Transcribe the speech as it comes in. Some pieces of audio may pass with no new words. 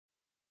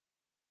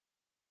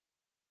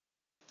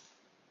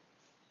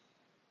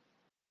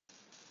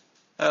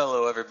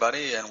Hello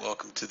everybody and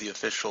welcome to the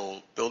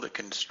official BuildIT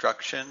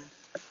Construction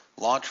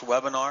launch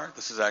webinar.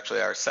 This is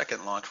actually our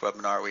second launch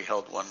webinar. We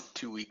held one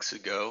 2 weeks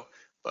ago,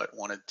 but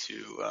wanted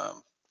to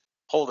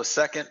hold a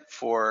second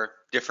for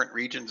different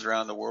regions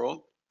around the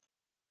world.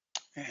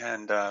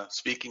 And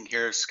speaking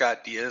here is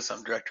Scott Diaz.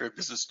 I'm Director of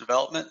Business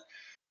Development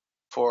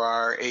for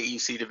our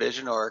AEC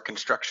division, or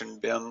Construction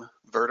BIM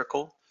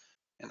vertical.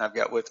 And I've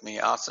got with me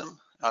Asim.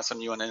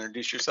 Asim, you want to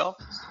introduce yourself?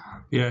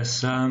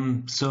 Yes,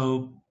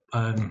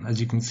 as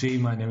you can see,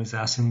 my name is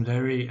Asim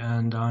Leri,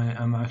 and I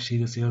am actually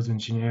the sales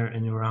engineer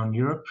in around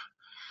Europe.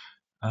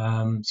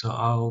 So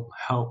I'll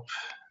help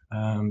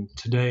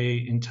today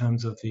in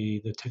terms of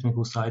the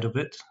technical side of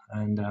it,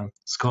 and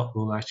Scott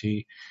will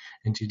actually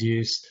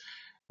introduce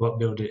what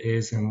BuildIT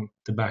is and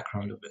the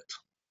background of it.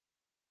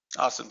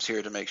 Asim's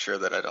here to make sure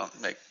that I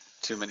don't make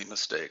too many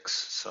mistakes.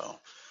 So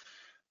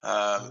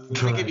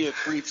let me give you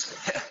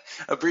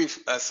a brief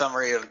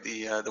summary of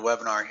the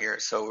webinar here.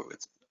 So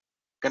it's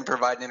going to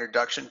provide an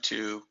introduction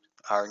to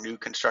our new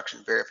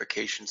construction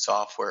verification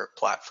software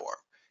platform.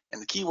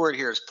 And the key word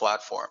here is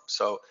platform.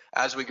 So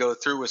as we go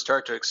through, we'll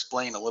start to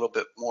explain a little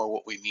bit more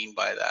what we mean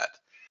by that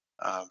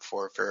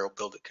for Faro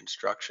BuildIT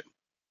Construction.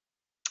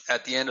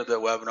 At the end of the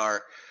webinar,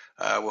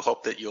 we'll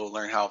hope that you'll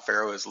learn how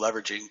Faro is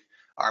leveraging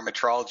our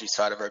metrology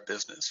side of our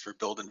business for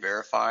build and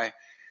verify,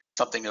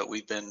 something that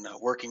we've been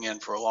working in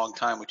for a long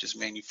time, which is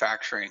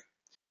manufacturing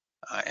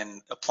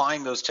and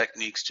applying those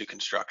techniques to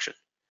construction.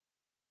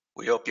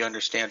 We hope you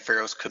understand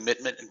Faro's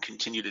commitment and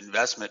continued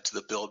investment to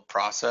the build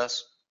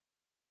process.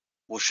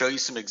 We'll show you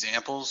some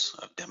examples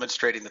of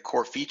demonstrating the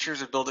core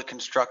features of BuildIT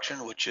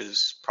Construction, which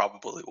is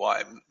probably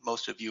why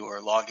most of you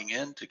are logging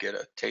in to get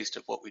a taste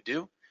of what we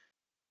do.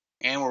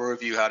 And we'll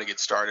review how to get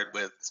started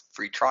with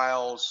free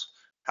trials,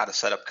 how to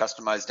set up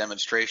customized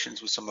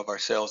demonstrations with some of our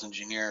sales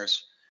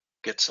engineers,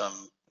 get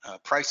some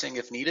pricing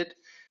if needed,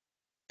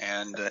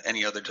 and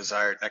any other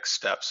desired next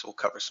steps. We'll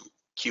cover some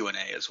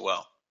Q&A as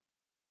well.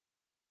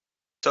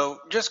 So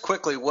just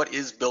quickly, what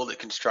is BuildIT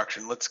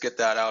Construction? Let's get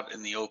that out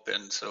in the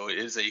open. So it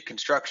is a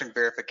construction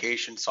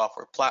verification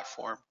software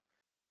platform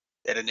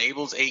that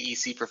enables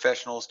AEC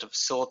professionals to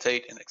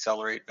facilitate and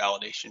accelerate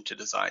validation to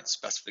design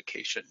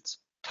specifications,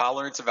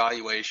 tolerance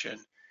evaluation,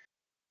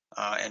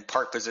 and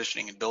part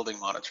positioning and building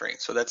monitoring.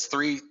 So that's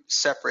three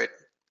separate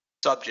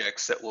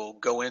subjects that we'll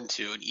go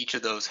into, and each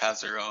of those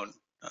has their own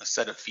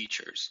set of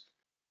features.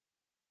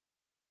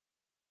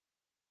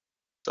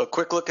 So a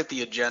quick look at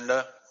the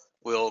agenda.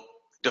 We'll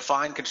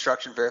define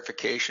construction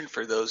verification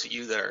for those of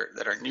you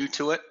that are new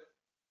to it.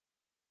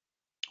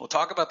 We'll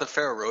talk about the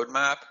Faro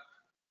roadmap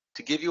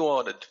to give you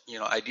all an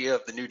idea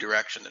of the new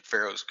direction that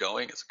Faro is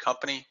going as a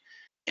company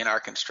in our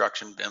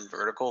construction BIM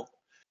vertical.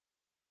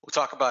 We'll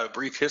talk about a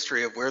brief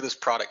history of where this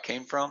product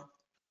came from,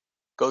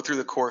 go through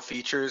the core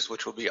features,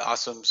 which will be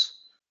Asim's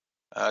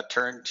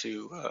turn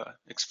to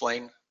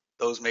explain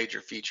those major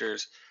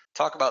features,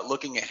 talk about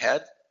looking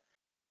ahead,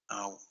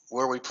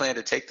 where we plan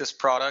to take this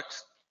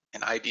product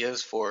and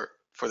ideas for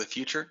the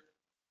future,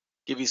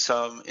 give you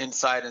some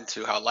insight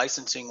into how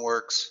licensing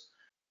works,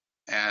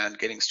 and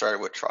getting started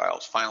with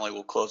trials. Finally,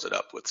 we'll close it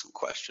up with some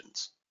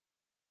questions.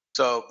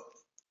 So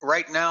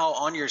right now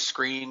on your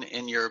screen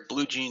in your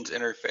BlueJeans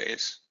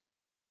interface,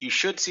 you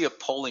should see a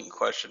polling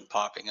question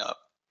popping up.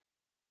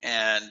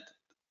 And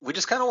we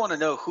just kind of want to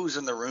know who's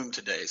in the room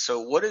today.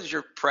 So what is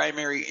your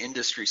primary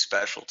industry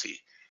specialty?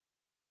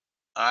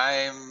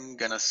 I'm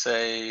going to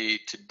say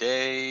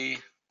today,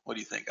 what do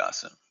you think,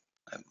 Asim?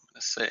 I'm going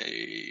to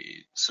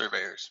say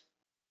surveyors.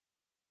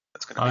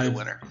 That's going to be the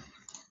winner.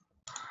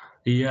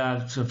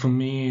 Yeah, so for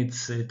me,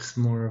 it's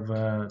more of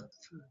a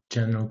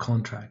general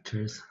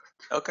contractors.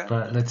 Okay.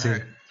 But let's see.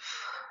 Right.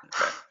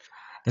 Okay.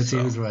 Let's see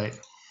who's right.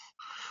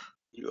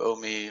 You owe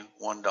me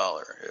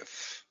 $1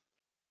 if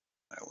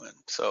I win.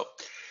 So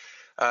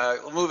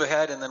we'll move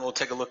ahead and then we'll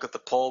take a look at the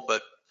poll.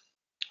 But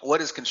what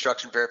is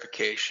construction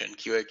verification,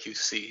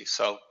 QA/QC?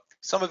 So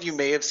some of you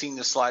may have seen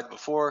this slide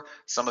before.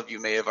 Some of you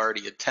may have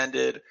already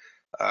attended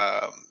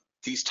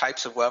these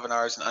types of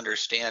webinars and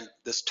understand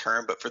this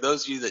term. But for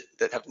those of you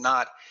that have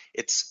not,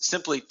 it's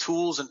simply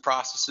tools and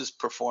processes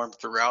performed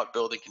throughout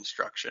building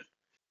construction,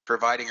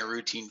 providing a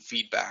routine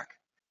feedback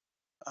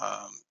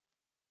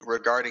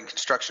regarding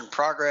construction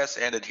progress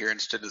and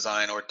adherence to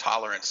design or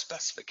tolerance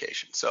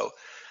specifications. So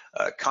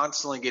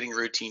constantly getting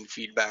routine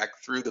feedback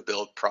through the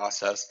build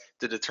process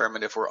to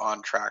determine if we're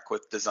on track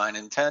with design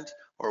intent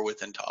or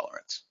within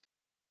tolerance.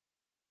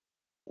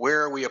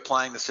 Where are we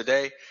applying this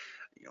today?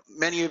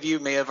 Many of you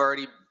may have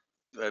already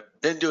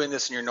been doing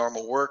this in your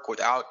normal work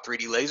without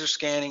 3D laser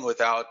scanning,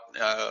 without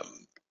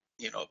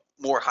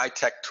more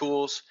high-tech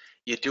tools.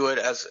 You do it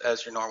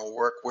as your normal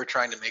work. We're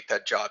trying to make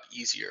that job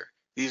easier.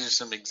 These are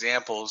some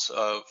examples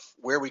of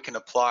where we can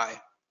apply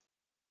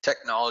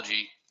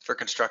technology for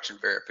construction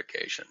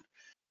verification.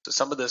 So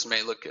some of this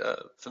may look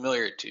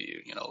familiar to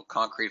you,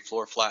 concrete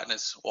floor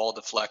flatness, wall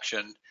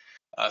deflection,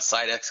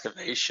 site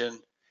excavation,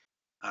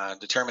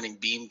 determining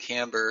beam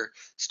camber,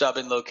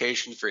 stub-in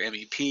locations for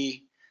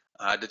MEP,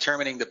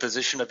 determining the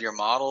position of your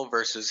model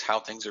versus how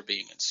things are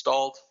being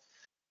installed,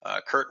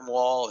 curtain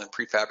wall and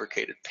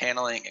prefabricated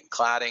paneling and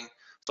cladding.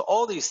 So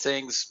all these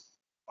things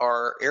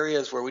are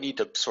areas where we need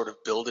to sort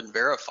of build and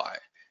verify.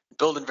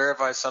 Build and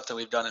verify is something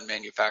we've done in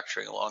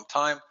manufacturing a long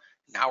time.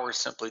 Now we're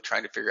simply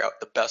trying to figure out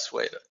the best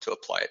way to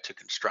apply it to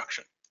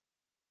construction.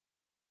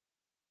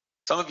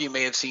 Some of you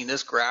may have seen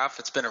this graph.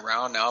 It's been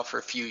around now for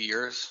a few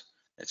years.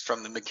 It's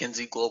from the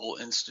McKinsey Global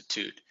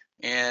Institute.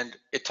 And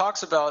it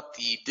talks about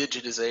the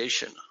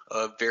digitization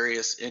of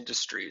various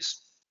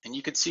industries. And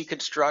you can see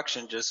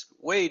construction just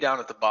way down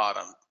at the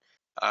bottom,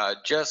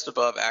 just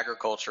above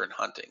agriculture and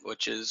hunting,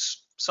 which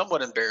is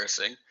somewhat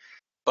embarrassing.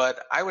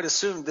 But I would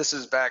assume this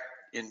is back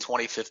in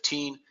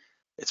 2015.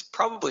 It's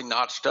probably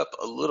notched up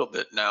a little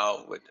bit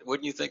now.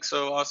 Wouldn't you think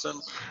so, Austin?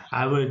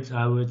 I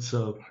would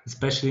so,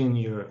 especially in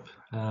Europe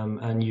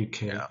and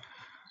UK. Yeah.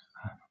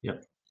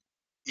 Yep.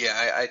 Yeah,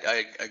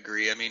 I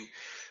agree. I mean,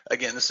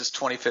 again, this is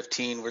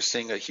 2015. We're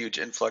seeing a huge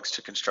influx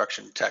to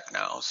construction tech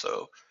now,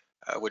 so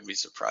I wouldn't be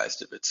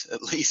surprised if it's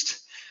at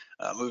least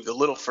moved a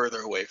little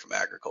further away from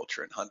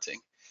agriculture and hunting.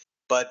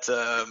 But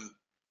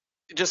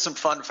just some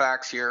fun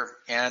facts here,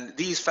 and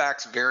these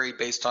facts vary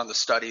based on the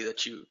study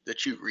that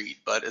you read.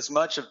 But as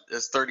much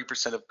as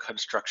 30% of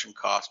construction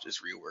cost is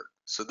rework.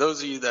 So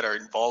those of you that are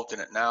involved in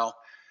it now,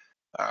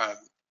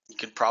 you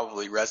can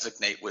probably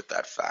resonate with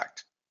that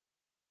fact.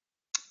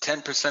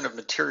 10% of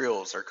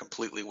materials are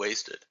completely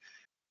wasted.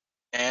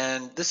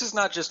 And this is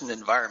not just an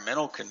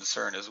environmental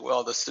concern as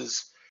well. This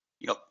is,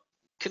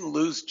 can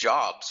lose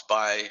jobs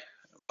by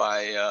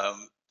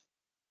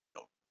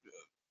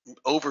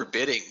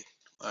overbidding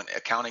on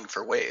accounting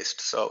for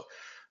waste. So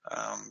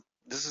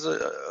this is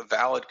a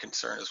valid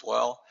concern as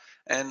well.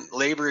 And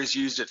labor is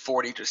used at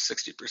 40 to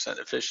 60%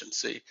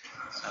 efficiency.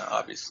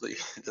 Obviously,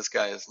 this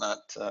guy is not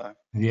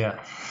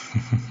yeah.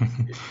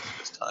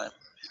 this time.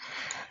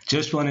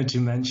 Just wanted to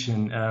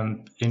mention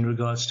in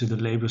regards to the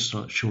labor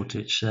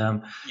shortage,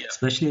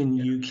 especially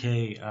in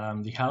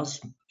UK,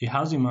 the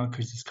housing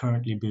market is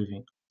currently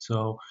booming.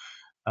 So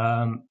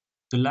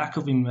the lack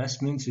of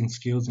investments in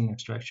skills and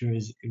infrastructure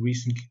in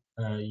recent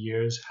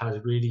years has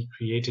really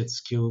created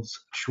skills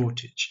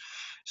shortage.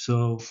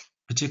 So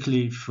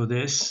particularly for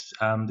this,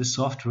 the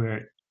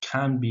software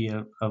can be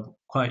a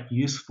quite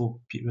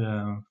useful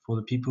for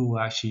the people who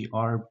actually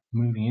are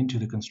moving into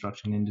the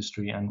construction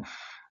industry and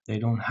they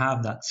don't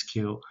have that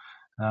skill.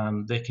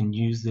 They can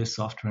use this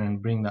software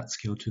and bring that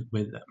skill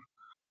with them.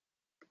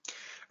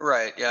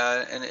 Right.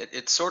 Yeah, and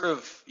it's sort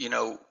of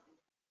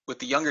with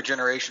the younger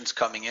generations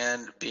coming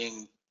in,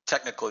 being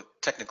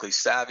technically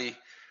savvy,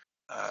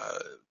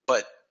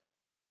 but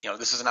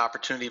this is an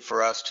opportunity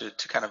for us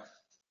to kind of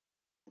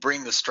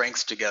bring the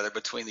strengths together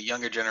between the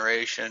younger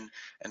generation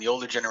and the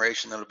older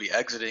generation that will be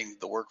exiting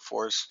the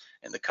workforce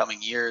in the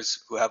coming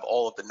years, who have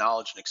all of the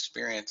knowledge and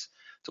experience.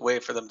 It's a way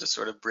for them to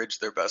sort of bridge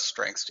their best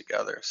strengths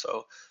together.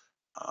 So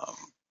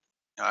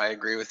I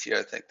agree with you.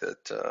 I think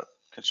that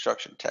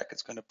construction tech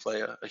is going to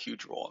play a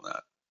huge role in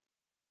that.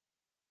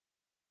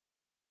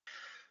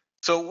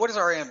 So what is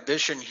our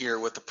ambition here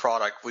with the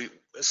product? We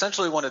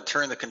essentially want to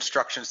turn the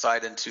construction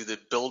side into the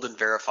build and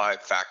verify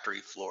factory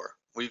floor.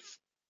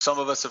 Some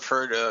of us have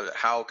heard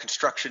how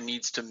construction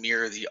needs to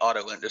mirror the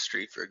auto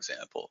industry, for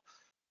example.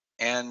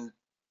 And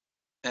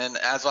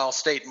as I'll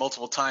state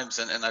multiple times,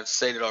 and I've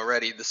stated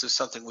already, this is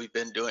something we've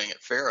been doing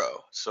at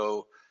Faro.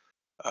 So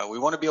we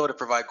want to be able to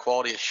provide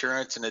quality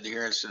assurance and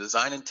adherence to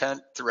design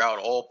intent throughout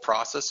all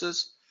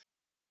processes,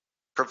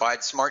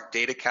 provide smart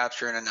data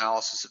capture and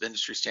analysis of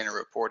industry standard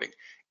reporting.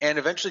 And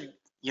eventually,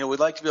 we'd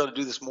like to be able to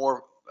do this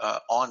more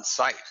on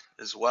site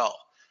as well.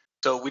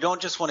 So we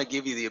don't just want to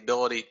give you the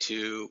ability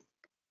to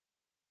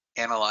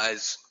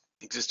analyze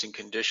existing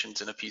conditions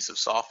in a piece of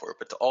software,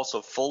 but to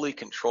also fully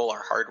control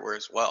our hardware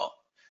as well.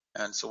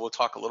 And so we'll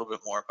talk a little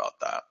bit more about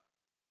that.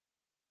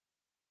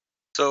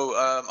 So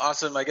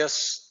Asim, I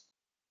guess,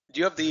 do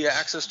you have the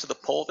access to the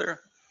poll there?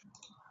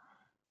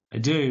 I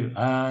do,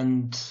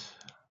 and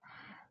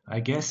I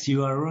guess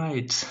you are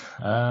right.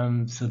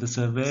 So the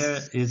survey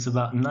is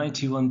about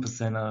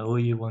 91%. I owe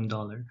you $1.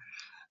 You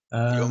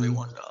owe me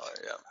 $1,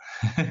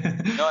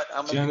 yeah. You know what?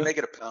 I'm going to make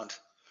it a pound.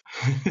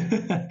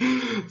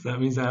 So that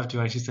means I have to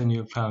actually send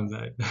you a pound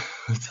out.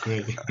 That's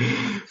great.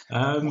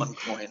 1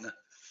 coin.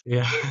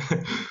 Yeah.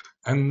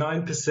 And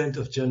 9%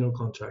 of general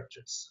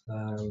contractors.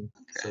 Okay.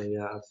 So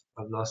yeah,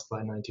 I've lost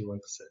by 91%.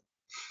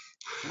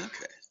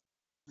 Okay.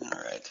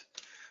 All right.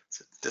 It's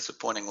a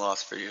disappointing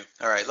loss for you.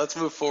 All right, let's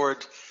move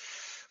forward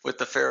with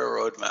the Faro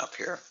roadmap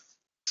here.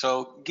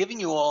 So giving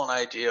you all an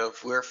idea of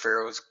where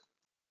Faro is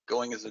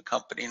going as a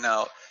company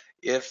now,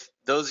 if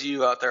those of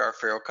you out there are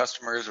Faro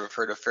customers or have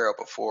heard of Faro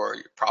before,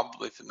 you're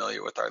probably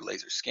familiar with our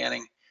laser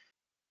scanning.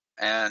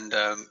 And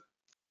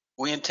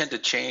we intend to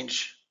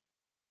change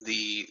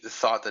the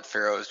thought that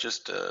Faro is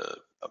just a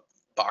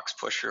box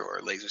pusher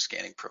or laser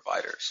scanning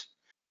providers.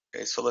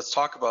 Okay, so let's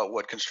talk about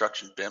what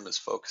construction BIM is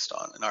focused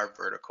on in our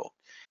vertical.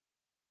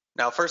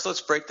 Now, first,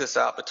 let's break this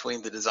out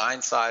between the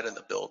design side and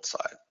the build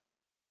side.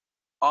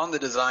 On the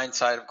design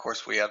side, of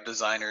course, we have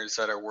designers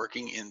that are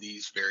working in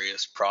these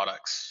various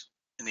products.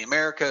 In the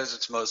Americas,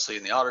 it's mostly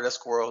in the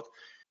Autodesk world.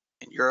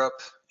 In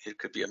Europe, it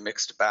could be a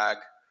mixed bag.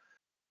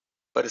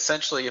 But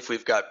essentially, if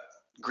we've got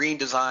green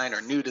design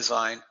or new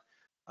design,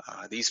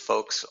 these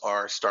folks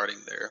are starting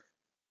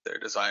their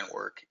design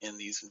work in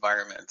these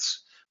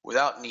environments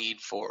without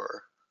need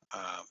for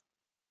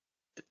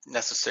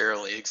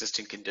necessarily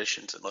existing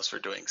conditions unless we're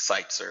doing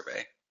site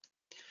survey.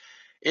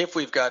 If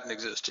we've got an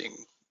existing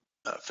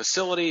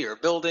facility or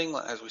building,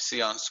 as we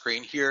see on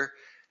screen here,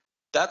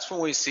 that's when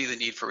we see the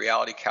need for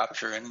reality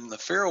capture. And in the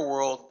Faro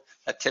world,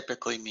 that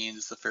typically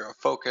means the Faro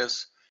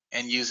Focus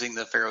and using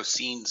the Faro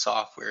Scene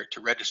software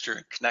to register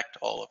and connect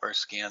all of our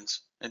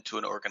scans into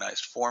an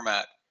organized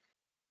format.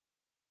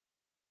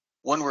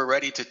 When we're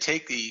ready to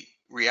take the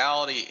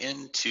reality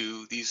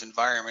into these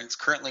environments,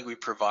 currently we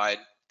provide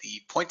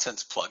the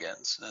PointSense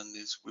plugins, and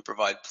we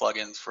provide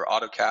plugins for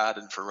AutoCAD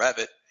and for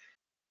Revit,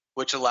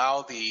 which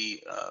allow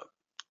the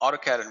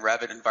AutoCAD and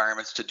Revit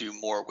environments to do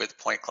more with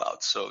point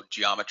clouds. So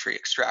geometry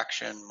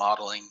extraction,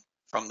 modeling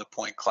from the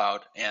point cloud,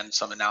 and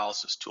some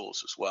analysis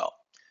tools as well.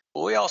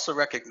 But we also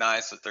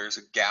recognize that there's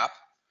a gap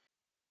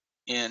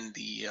in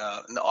the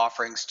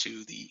offerings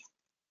to the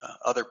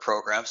other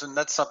programs, and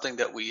that's something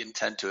that we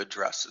intend to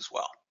address as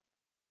well.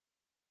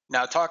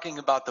 Now, talking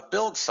about the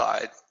build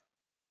side,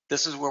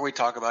 this is where we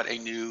talk about a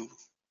new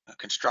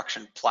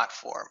construction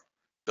platform,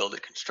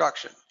 BuildIT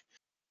Construction.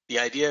 The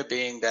idea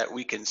being that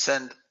we can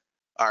send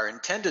our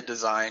intended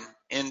design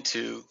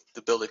into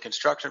the BuildIT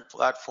Construction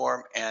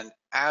platform, and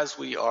as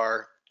we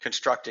are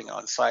constructing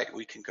on site,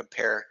 we can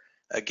compare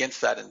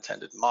against that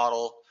intended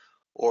model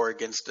or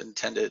against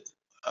intended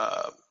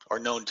or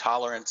known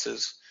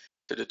tolerances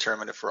to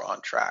determine if we're on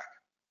track.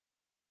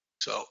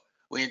 So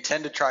we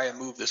intend to try and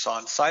move this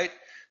on site.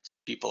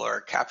 People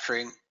are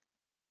capturing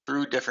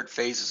through different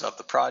phases of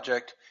the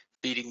project,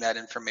 feeding that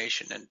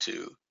information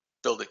into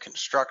BuildIT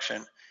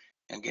Construction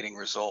and getting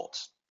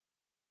results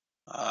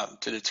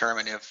to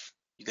determine if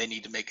they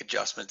need to make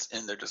adjustments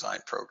in their design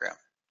program.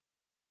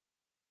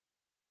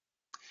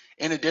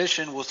 In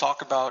addition, we'll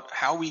talk about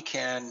how we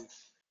can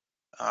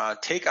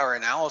take our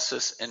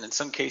analysis and in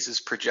some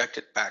cases project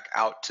it back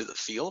out to the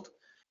field.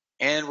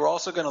 And we're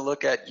also going to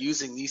look at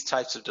using these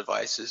types of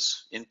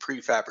devices in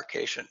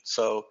prefabrication.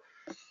 So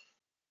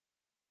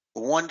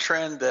one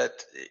trend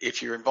that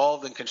if you're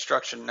involved in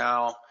construction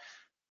now,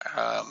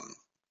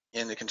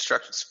 in the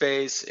construction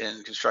space,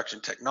 in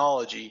construction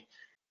technology,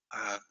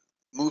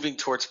 moving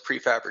towards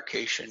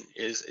prefabrication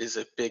is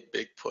a big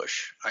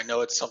push. I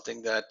know it's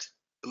something that,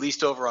 at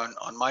least over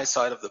on my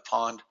side of the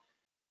pond,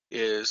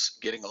 is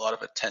getting a lot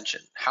of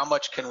attention. How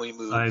much can we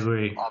move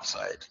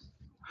offsite?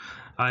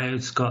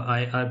 Scott,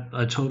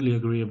 I totally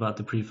agree about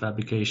the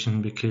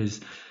prefabrication,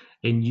 because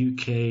in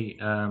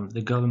UK,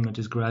 the government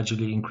is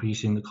gradually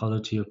increasing the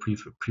quality of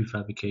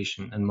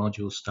prefabrication and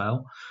module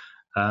style.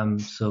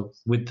 So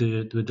with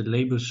the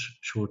labor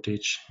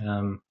shortage,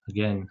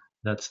 again,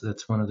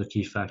 that's one of the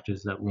key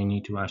factors that we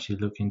need to actually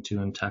look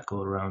into and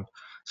tackle around,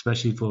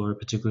 especially for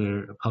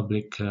particular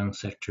public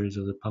sectors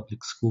or the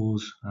public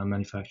schools,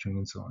 manufacturing,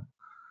 and so on.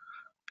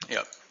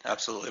 Yep,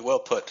 absolutely, well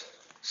put.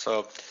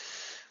 So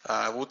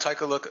we'll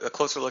take a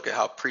closer look at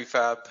how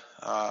prefab,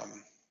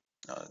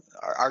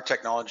 our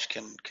technology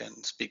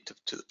can speak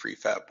to the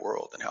prefab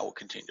world and how we'll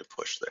continue to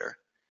push there.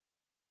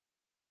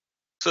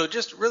 So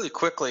just really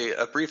quickly,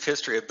 a brief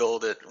history of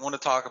BuildIT. I want to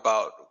talk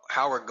about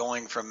how we're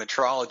going from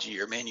metrology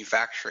or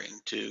manufacturing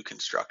to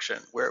construction.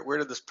 Where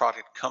did this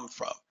product come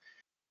from?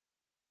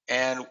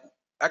 And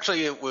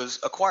actually, it was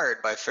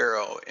acquired by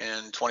Faro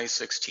in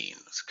 2016.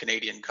 It's a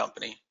Canadian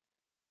company,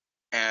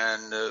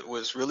 and it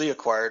was really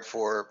acquired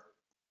for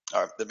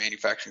the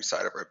manufacturing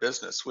side of our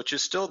business, which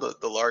is still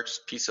the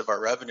largest piece of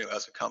our revenue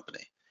as a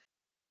company.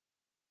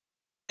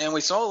 And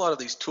we saw a lot of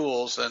these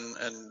tools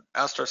and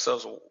asked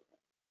ourselves,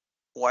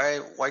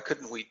 why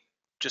couldn't we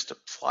just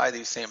apply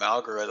these same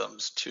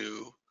algorithms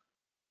to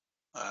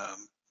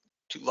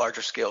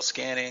larger scale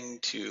scanning,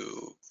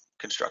 to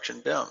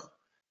construction BIM?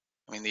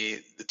 I mean,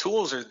 the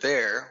tools are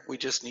there. We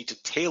just need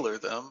to tailor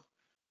them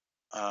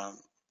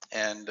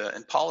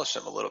and polish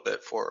them a little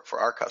bit for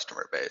our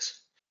customer base.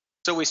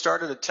 So we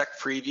started a tech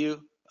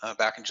preview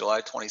back in July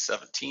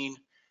 2017.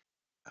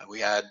 We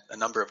had a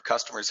number of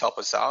customers help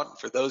us out. And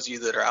for those of you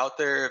that are out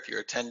there, if you're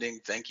attending,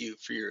 thank you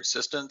for your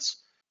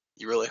assistance.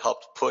 You really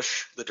helped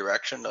push the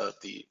direction of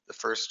the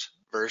first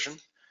version.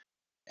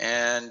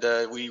 And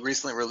we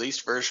recently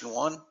released version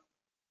 1 at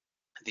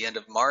the end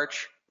of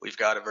March. We've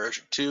got a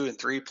version 2 and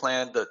 3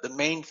 planned. The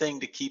main thing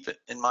to keep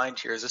in mind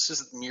here is this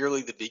is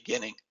merely the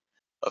beginning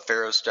of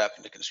Faro's step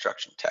into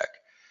construction tech.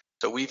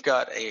 So we've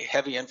got a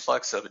heavy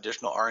influx of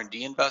additional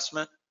R&D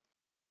investment,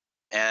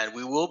 and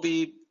we will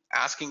be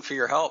asking for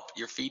your help,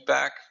 your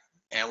feedback,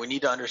 and we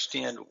need to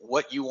understand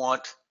what you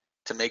want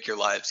to make your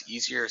lives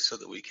easier so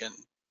that we can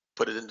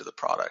put it into the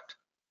product.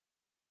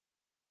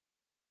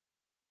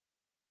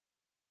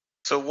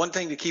 So one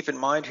thing to keep in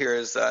mind here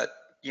is that,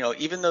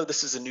 even though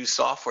this is a new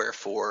software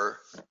for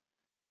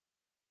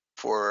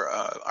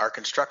our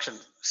construction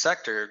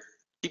sector,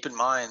 keep in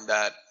mind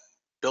that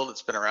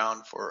BuildIT's been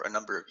around for a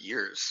number of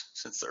years.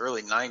 Since the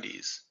early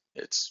 90s,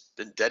 it's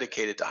been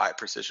dedicated to high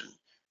precision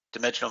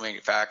dimensional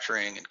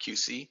manufacturing, and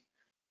QC.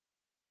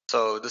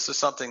 So this is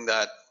something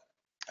that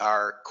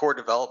our core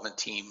development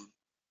team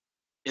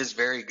is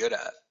very good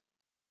at.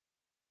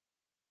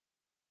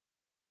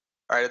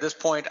 All right, at this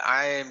point,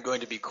 I am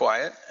going to be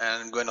quiet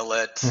and I'm going to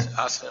let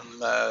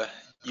Asim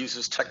use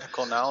his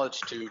technical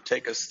knowledge to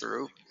take us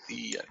through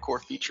the core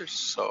features.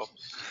 So,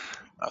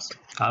 Asim.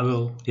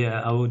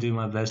 I will do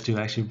my best to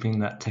actually bring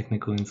that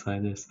technical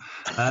inside this.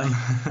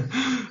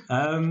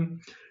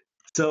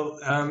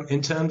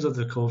 In terms of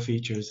the core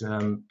features,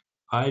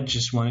 I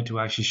just wanted to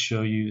actually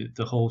show you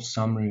the whole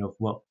summary of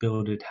what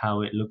BuildIT,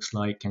 how it looks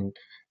like,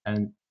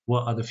 and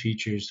what other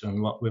features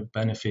and what will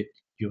benefit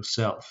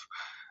yourself.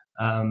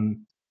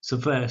 So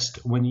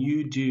first, when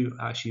you do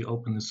actually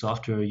open the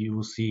software, you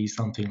will see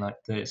something like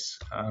this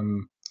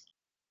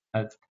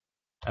at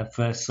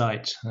first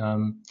sight.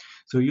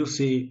 So you'll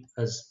see,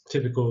 as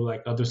typical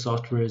like other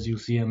softwares, you'll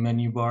see a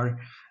menu bar.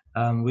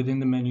 Within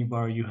the menu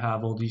bar, you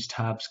have all these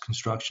tabs: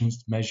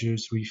 constructions,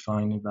 measures,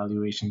 refine,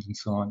 evaluations, and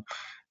so on.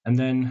 And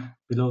then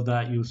below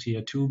that, you'll see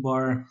a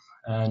toolbar,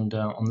 and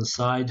on the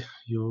side,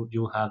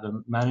 you'll have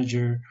a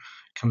manager,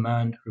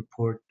 command,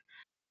 report.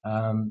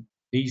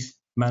 These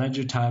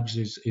manager tabs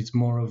is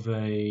more of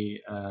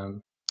a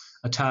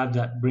tab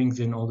that brings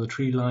in all the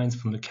tree lines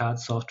from the CAD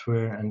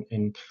software,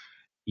 and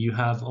you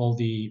have all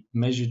the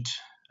measured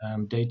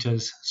data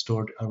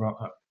stored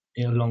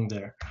along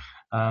there.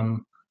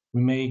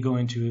 We may go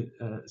into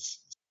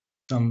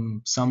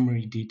some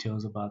summary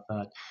details about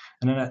that.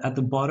 And then at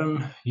the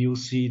bottom, you'll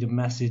see the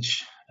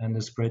message and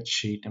the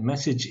spreadsheet. A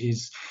message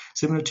is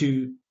similar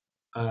to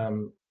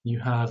you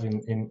have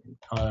in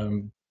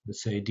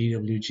let's say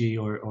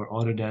DWG or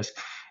Autodesk.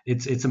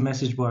 It's a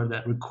message bar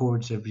that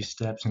records every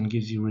step and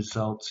gives you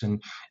results.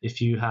 And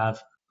if you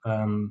have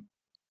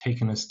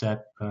taken a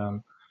step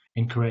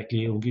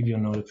incorrectly, it will give you a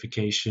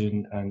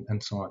notification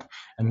and so on.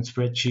 And the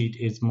spreadsheet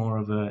is more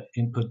of a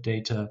input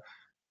data,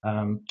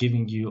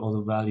 giving you all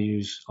the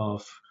values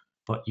of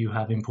what you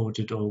have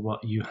imported or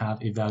what you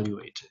have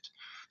evaluated.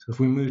 So if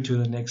we move to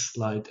the next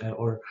slide,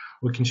 or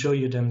we can show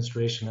you a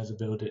demonstration as a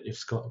builder, if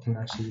Scott can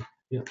actually,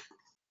 yeah.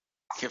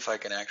 If I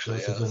can actually,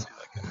 there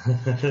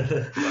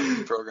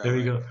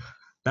we go.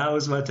 That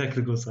was my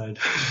technical side.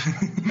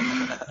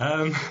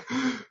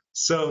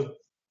 So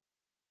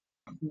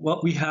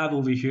what we have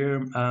over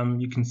here,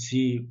 you can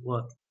see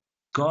what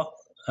Scott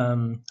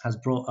has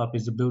brought up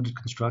is the BuildIT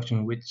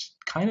Construction, which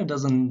kind of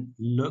doesn't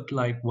look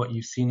like what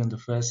you've seen on the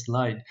first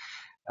slide.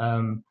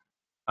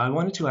 I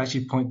wanted to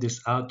actually point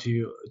this out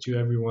to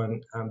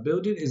everyone.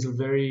 BuildIT is a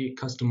very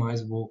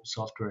customizable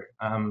software.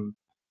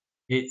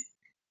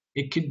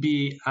 It could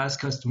be as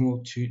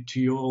customizable to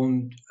your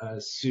own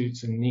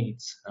suits and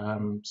needs.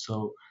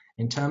 So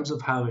in terms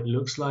of how it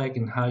looks like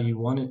and how you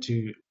want it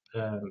to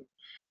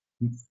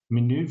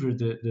maneuver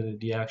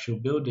the actual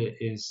BuildIT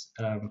is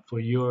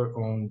for your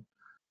own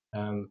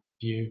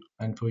view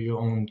and for your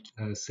own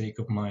sake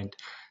of mind.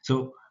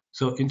 So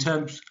in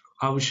terms,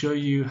 I will show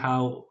you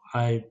how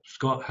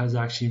Scott has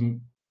actually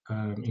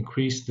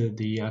increased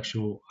the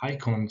actual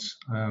icons.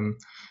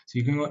 So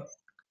you can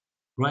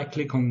right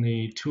click on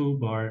the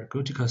toolbar,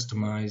 go to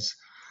customize,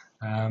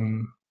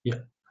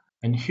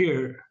 and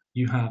here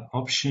you have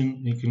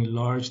option. You can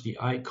enlarge the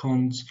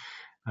icons.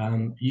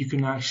 You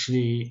can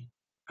actually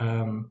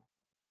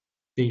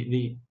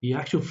the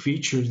actual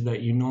features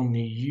that you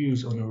normally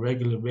use on a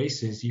regular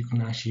basis, you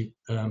can actually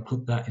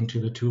put that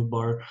into the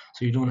toolbar,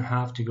 so you don't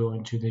have to go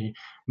into the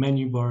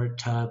menu bar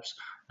tabs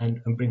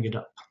and bring it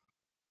up.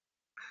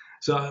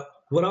 So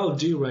what I'll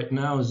do right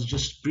now is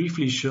just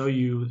briefly show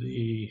you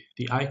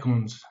the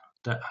icons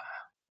that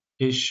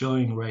is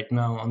showing right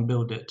now on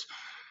BuildIT.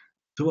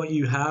 So what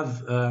you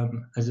have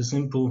as a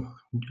simple,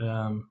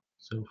 so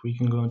if we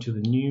can go into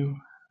the new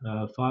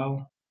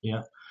file,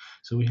 yeah.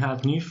 So we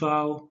have new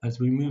file. As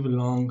we move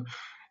along,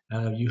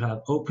 you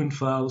have open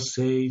file,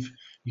 save.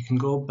 You can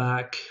go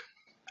back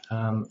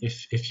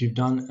if you've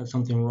done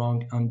something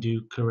wrong,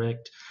 undo,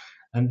 correct.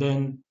 And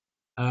then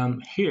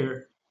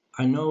here,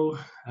 I know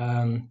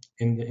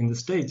in the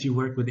States you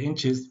work with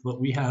inches. What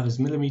we have is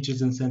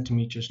millimeters and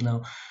centimeters.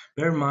 Now,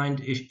 bear in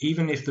mind,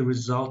 even if the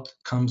result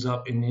comes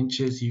up in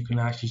inches, you can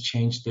actually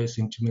change this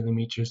into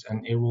millimeters,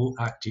 and it will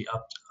actually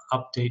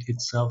update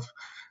itself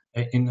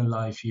in the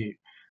live view.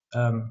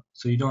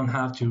 So you don't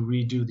have to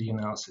redo the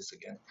analysis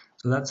again.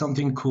 So that's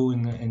something cool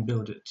in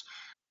BuildIT.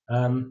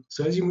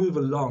 So as you move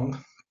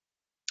along,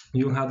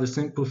 you'll have the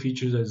simple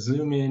features that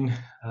zoom in,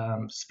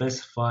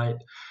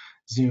 specified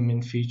zoom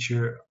in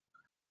feature,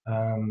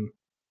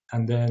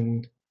 and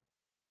then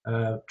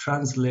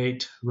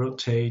translate,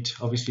 rotate.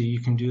 Obviously,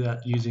 you can do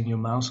that using your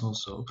mouse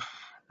also.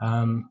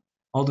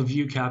 All the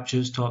view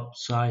captures, top,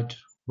 side,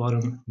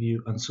 bottom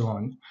view, and so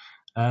on.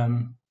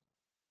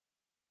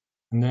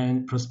 And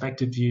then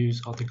perspective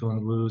views,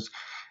 orthogonal views.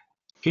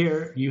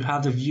 Here you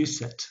have the view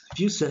set.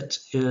 View set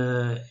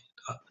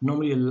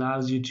normally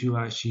allows you to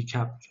actually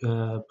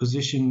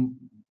position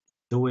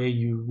the way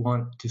you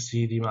want to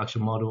see the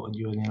actual model and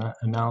your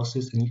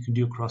analysis, and you can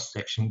do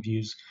cross-section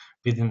views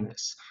within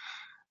this.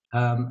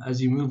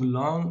 As you move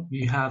along,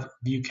 you have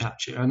view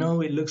capture. I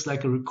know it looks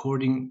like a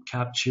recording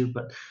capture,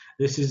 but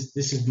this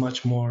is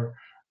much more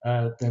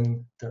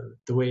than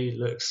the way it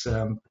looks.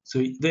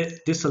 So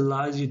this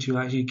allows you to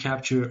actually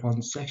capture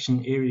on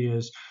section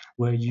areas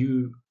where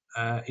you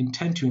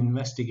intend to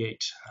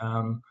investigate.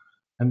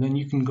 And then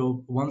you can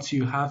go, once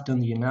you have done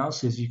the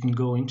analysis, you can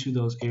go into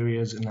those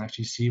areas and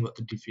actually see what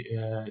the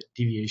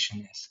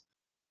deviation is,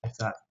 if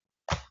that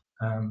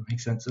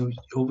makes sense. So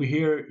over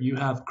here, you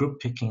have group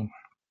picking.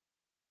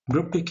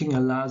 Group picking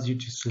allows you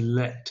to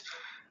select,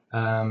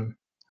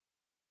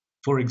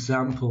 for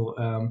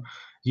example,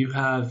 you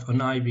have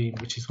an I-beam,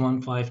 which is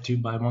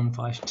 152 by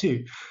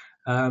 152,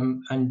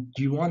 and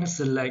you want to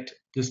select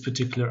this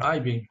particular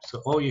I-beam.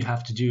 So all you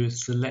have to do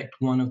is select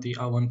one of the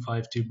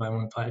 152 by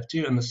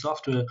 152, and the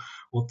software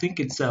will think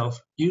itself,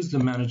 use the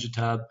Manager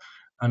tab,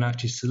 and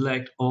actually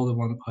select all the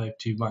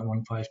 152 by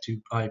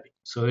 152 I-beam.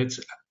 So it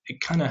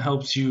kind of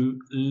helps you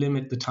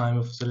limit the time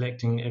of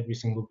selecting every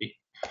single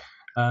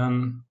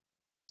beam.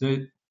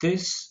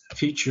 This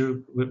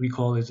feature, what we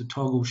call is a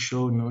toggle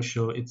show, no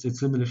show. It's a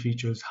similar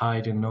feature as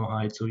hide and no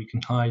hide. So you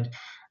can hide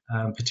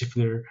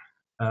particular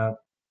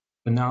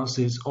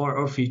analysis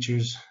or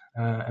features,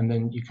 and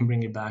then you can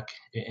bring it back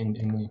in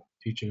the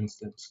future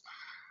instance.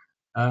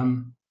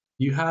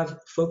 You have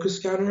focus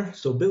scanner.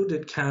 So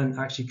BuildIT can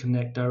actually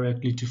connect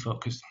directly to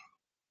focus.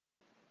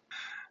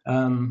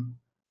 So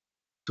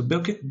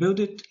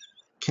BuildIT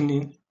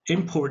can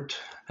import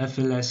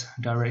FLS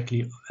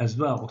directly as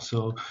well.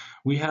 So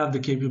we have the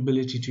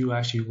capability to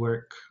actually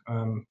work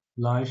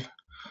live.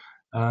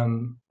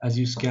 As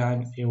you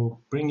scan, it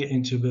will bring it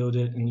into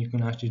BuildIT, and you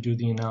can actually do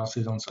the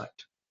analysis on site.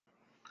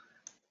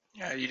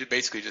 Yeah, you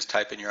basically just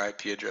type in your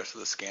IP address of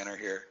the scanner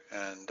here,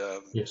 and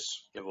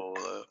yes, it will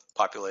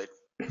populate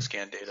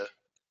scan data.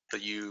 So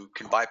you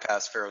can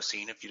bypass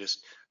ferrocene if you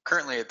just,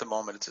 currently at the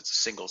moment it's a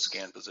single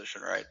scan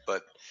position, right?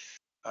 But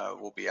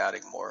we'll be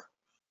adding more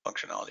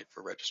functionality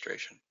for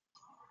registration.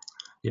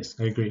 Yes,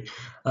 I agree.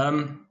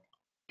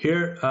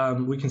 Here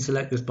we can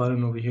select this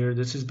button over here.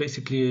 This is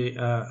basically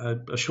a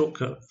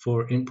shortcut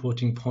for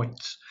importing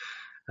points.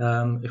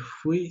 If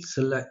we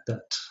select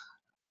that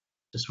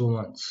just for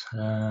once,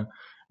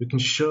 we can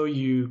show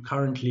you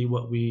currently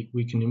what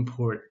we can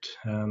import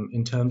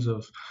in terms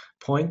of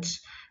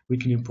points. We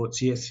can import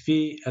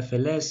CSV,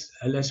 FLS,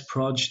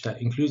 LSProj,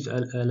 that includes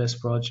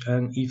LSProj,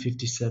 and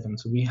E57.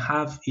 So we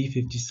have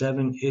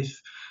E57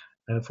 if,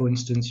 for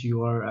instance,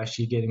 you are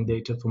actually getting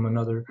data from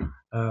another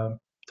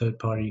third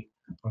party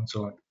and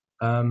so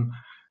on.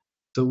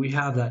 So we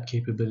have that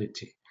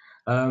capability.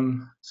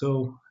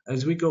 So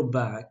as we go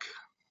back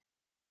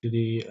to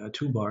the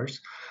toolbars,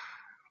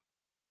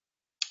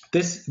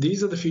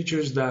 these are the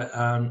features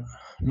that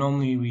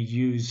normally we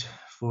use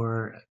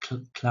for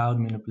cloud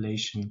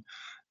manipulation.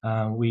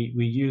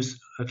 We use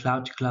a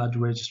cloud-to-cloud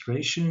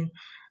registration,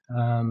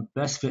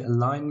 best fit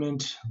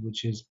alignment,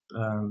 which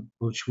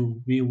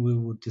we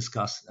will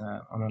discuss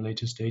on a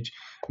later stage,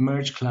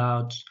 merge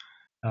cloud,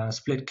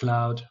 split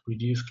cloud,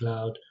 reduce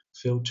cloud,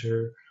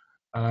 filter,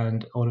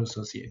 and auto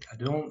associate. I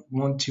don't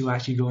want to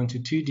actually go into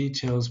too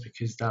details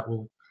because that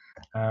will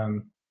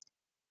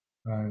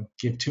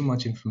give too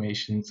much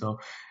information. So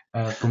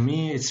for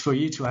me, it's for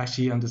you to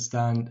actually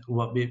understand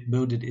what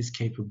BuildIT is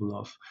capable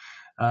of.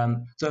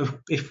 So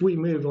if we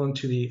move on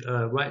to the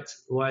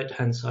right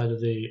hand side of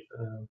the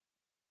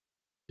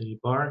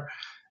bar,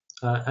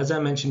 as I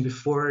mentioned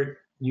before,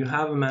 you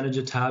have a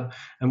Manager tab,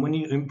 and when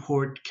you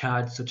import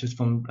CAD, such as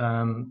from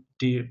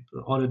the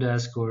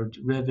Autodesk or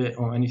Revit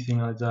or anything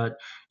like that,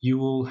 you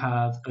will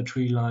have a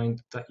tree line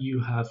that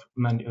you have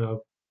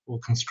or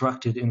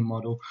constructed in a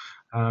model,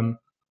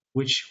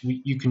 which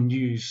you can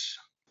use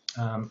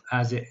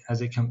as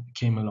it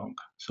came along.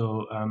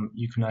 So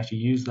you can actually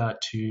use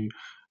that to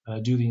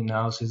do the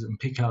analysis and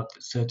pick out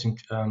certain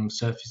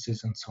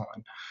surfaces and so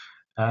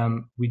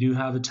on. We do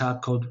have a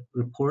tab called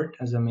Report,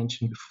 as I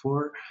mentioned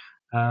before.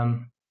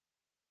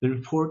 The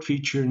report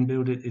feature in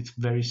BuildIT, it's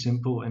very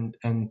simple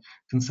and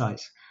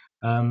concise.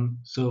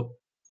 So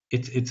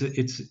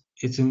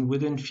it's in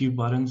within few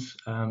buttons.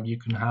 You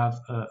can have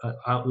an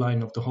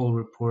outline of the whole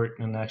report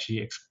and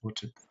actually export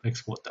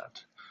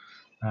that.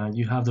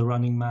 You have the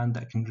running man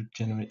that can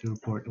generate the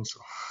report also.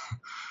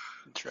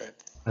 That's right.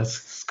 As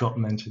Scott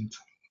mentioned.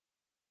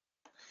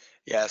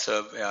 Yeah,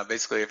 so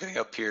basically everything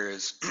up here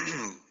is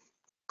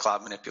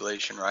cloud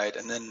manipulation, right?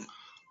 And then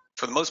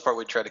for the most part,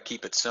 we try to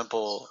keep it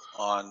simple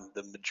on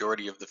the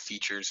majority of the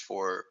features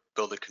for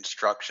BuildIT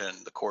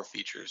Construction, the core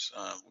features.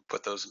 We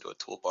put those into a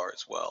toolbar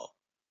as well.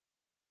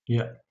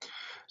 Yeah.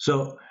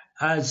 So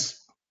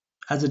as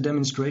a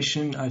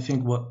demonstration, I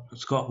think what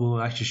Scott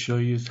will actually show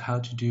you is how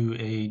to do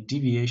a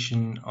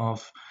deviation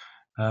of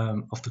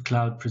the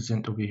cloud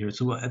present over here.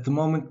 So at the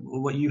moment,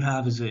 what you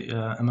have is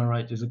am I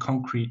right? Is a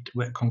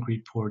wet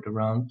concrete poured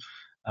around.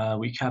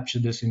 We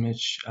captured this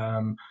image,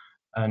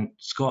 and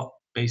Scott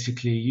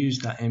basically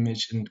used that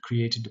image and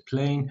created a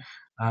plane,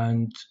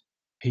 and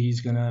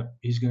he's gonna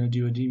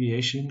do a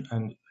deviation,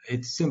 and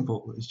it's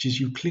simple. It's just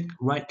you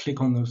right click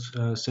on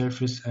the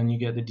surface and you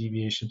get the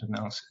deviation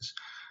analysis.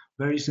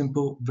 very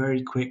simple,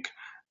 very quick,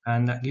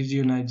 and that gives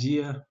you an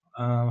idea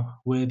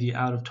where the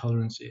out of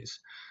tolerance is.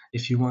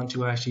 If you want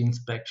to actually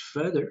inspect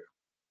further,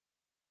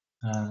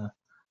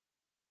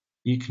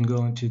 you can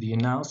go into the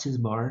analysis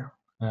bar,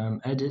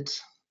 edit,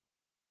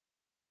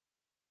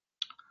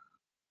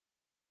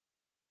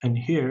 and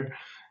here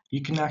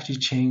you can actually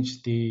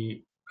change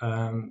the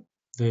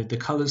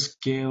color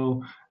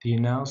scale, the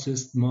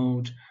analysis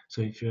mode.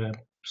 So if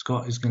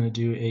Scott is going to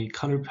do a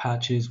color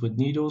patches with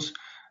needles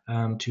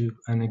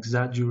and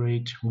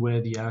exaggerate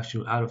where the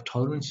actual out of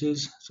tolerance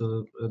is,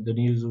 so the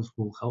needles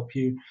will help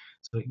you.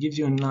 So it gives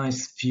you a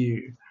nice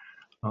view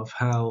of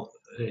how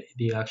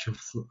the actual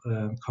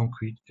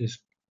concrete is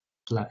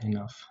flat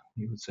enough,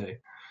 you would say.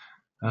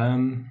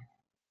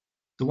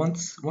 So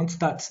once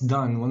that's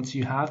done, once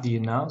you have the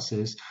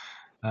analysis,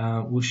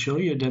 we'll show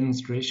you a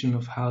demonstration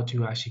of how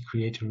to actually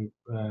create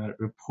a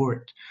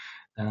report.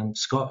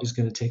 Scott is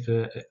going to take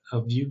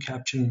a view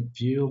capture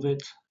view of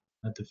it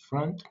at the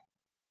front.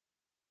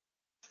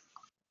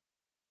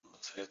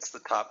 So it's the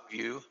top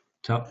view.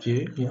 Top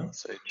view, yeah.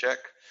 Say check,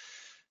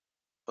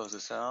 close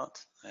this out,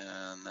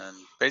 and then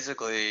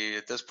basically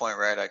at this point,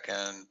 right, I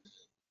can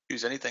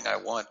use anything I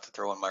want to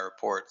throw in my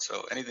report.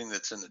 So anything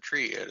that's in the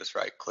tree, I just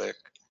right click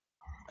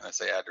and I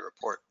say add to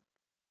report.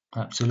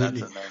 Absolutely.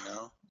 So that's in there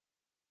now.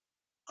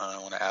 I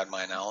want to add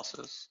my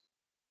analysis,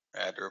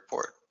 add to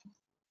report.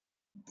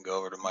 Go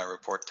over to my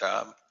report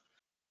tab,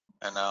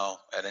 and now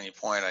at any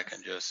point I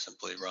can just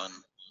simply run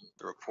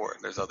the report.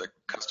 There's other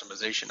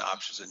customization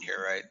options in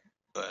here, right?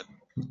 But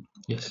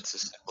yes, it's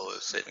as simple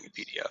as saving a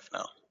PDF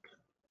now.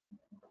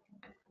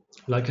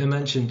 Like I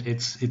mentioned,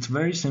 it's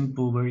very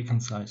simple, very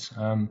concise,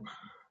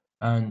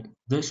 and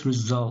this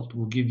result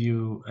will give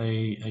you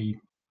a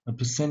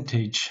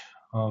percentage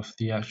of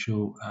the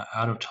actual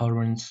out of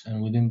tolerance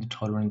and within the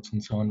tolerance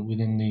and so on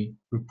within the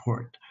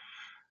report.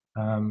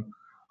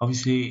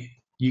 Obviously,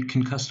 you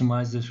can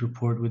customize this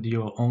report with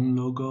your own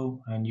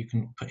logo, and you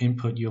can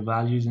input your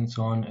values and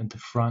so on at the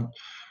front.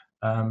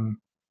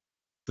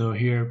 So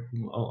here,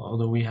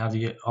 although we have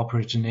the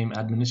operator name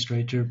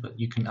administrator, but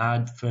you can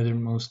add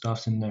furthermore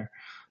stuff in there.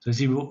 So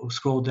as you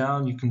scroll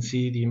down, you can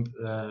see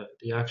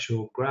the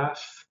actual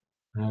graph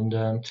and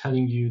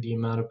telling you the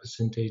amount of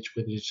percentage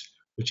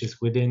which is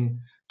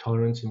within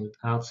tolerance and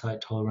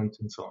outside tolerance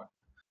and so on.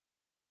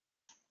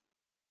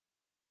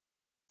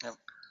 Yep.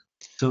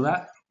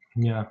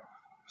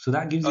 So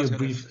that gives you a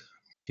brief.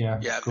 Yeah,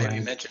 maybe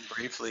ahead. mention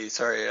briefly,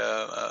 sorry,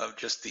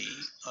 just the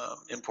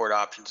import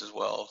options as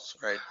well,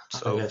 right?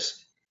 So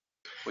yes.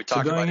 We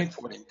talked about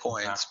importing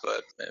points,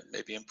 but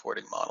maybe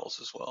importing models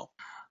as well.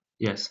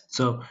 Yes.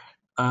 So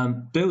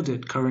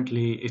BuildIT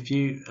currently,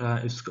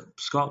 if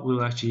Scott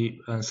will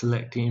actually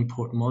select the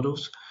import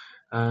models,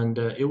 and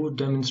it will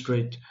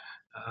demonstrate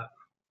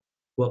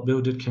what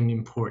BuildIT can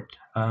import.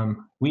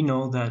 We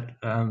know that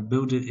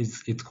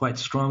BuildIT it's quite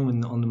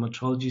strong on the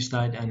metrology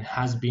side and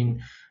has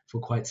been for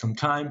quite some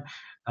time.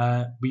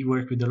 We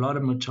work with a lot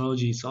of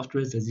metrology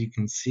softwares, as you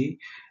can see.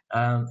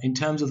 In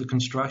terms of the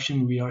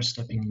construction, we are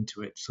stepping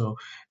into it. So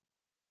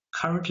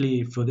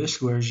currently, for this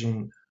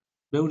version,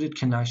 BuildIT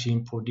can actually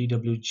import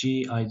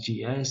DWG,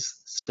 IGS,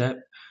 STEP,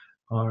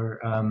 or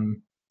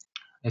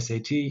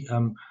SAT.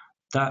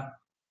 That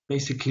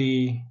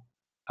basically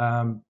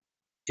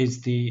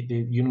is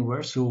the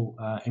universal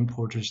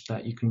importers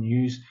that you can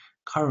use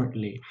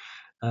currently.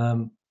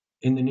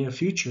 In the near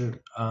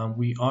future,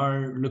 we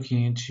are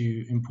looking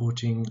into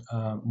importing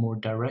more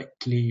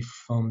directly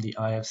from the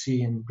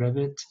IFC and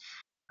Revit,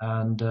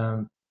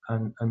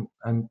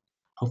 and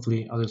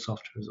hopefully other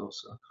softwares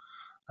also.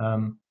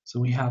 So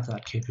we have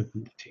that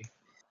capability.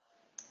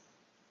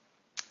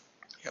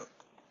 Yep.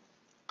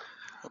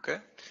 Okay.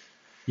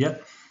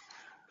 Yep.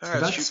 All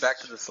right, let's shoot back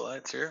to the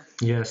slides here.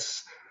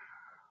 Yes.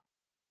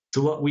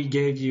 So what we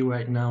gave you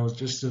right now is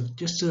just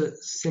a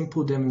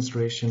simple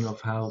demonstration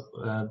of how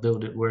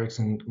BuildIT works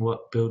and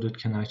what BuildIT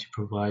can actually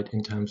provide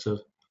in terms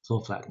of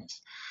floor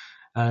flatness.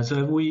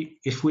 So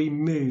if we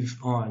move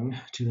on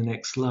to the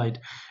next slide,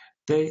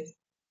 they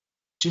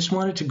just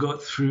wanted to go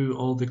through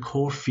all the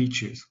core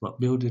features,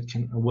 what BuildIT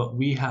can, what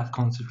we have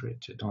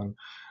concentrated on.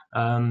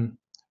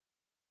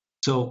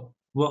 So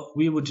what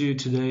we will do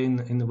today in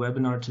the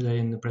webinar today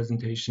in the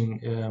presentation,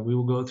 we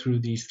will go through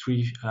these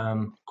three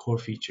core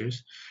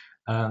features.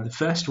 The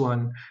first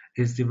one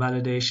is the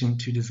validation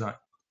to design.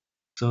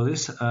 So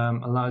this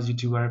allows you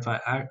to verify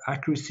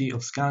accuracy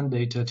of scan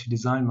data to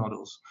design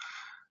models,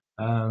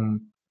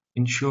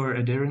 ensure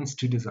adherence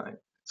to design.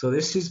 So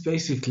this is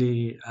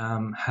basically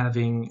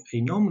having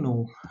a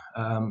nominal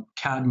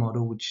CAD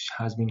model which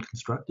has been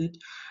constructed,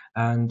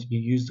 and you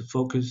use the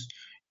focus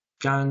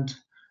scanned,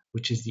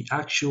 which is the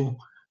actual,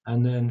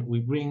 and then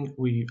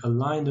we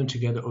align them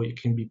together, or it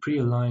can be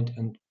pre-aligned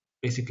and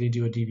basically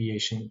do a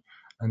deviation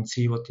and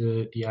see what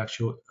the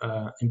actual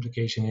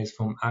implication is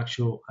from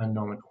actual and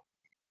nominal.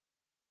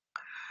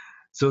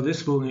 So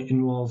this will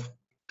involve,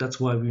 that's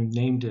why we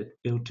named it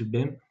Build to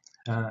BIM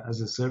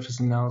as a surface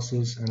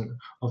analysis, and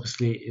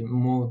obviously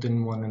more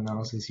than one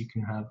analysis you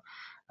can have.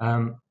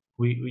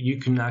 you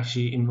can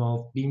actually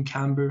involve beam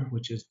camber,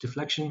 which is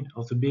deflection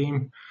of the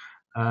beam.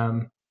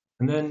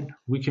 And then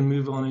we can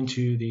move on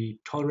into the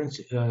tolerance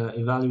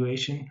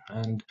evaluation,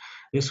 and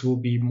this will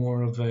be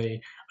more of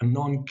a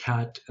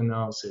non-CAD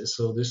analysis.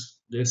 So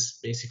this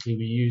basically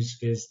we use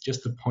is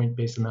just a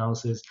point-based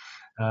analysis,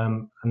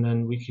 and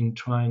then we can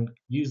try and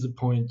use the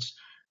points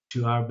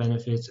to our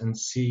benefits and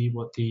see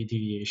what the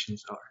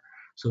deviations are.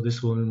 So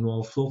this will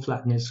involve floor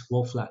flatness,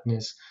 wall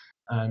flatness,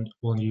 and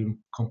volume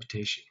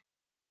computation.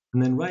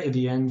 And then right at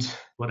the end,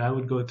 what I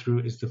would go through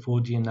is the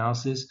 4D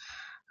analysis,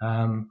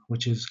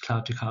 which is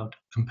cloud-to-cloud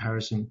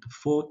comparison. The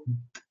fourth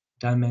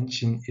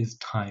dimension is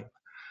time,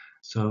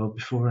 so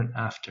before and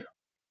after.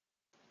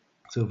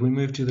 So if we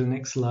move to the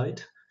next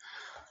slide.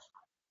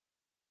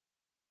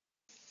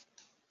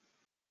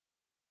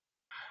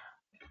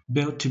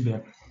 Build to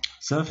BIM,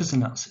 surface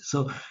analysis.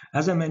 So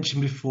as I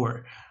mentioned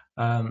before,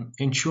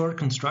 in short,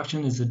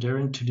 construction is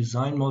adherent to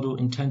design model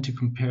intent to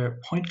compare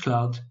point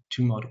cloud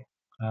to model.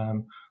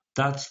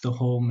 That's the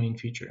whole main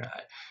feature.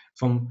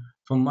 From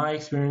my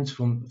experience,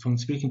 from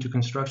speaking to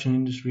construction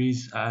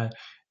industries,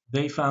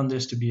 they found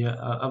this to be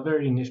a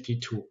very nifty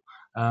tool.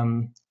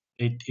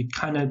 It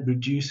kind of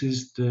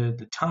reduces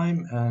the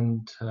time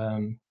and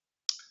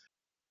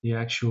the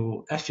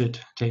actual effort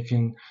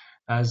taken,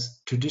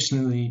 as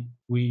traditionally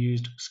we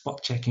used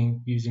spot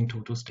checking using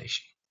total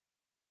station.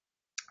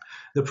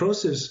 The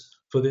process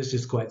for this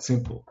is quite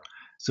simple.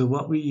 So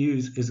what we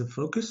use is a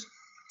focus.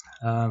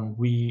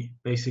 We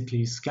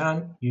basically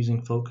scan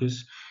using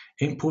focus,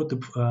 import the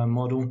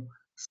model,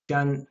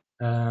 scan,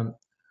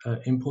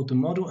 import the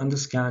model and the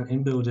scan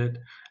in BuildIT,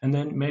 and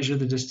then measure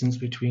the distance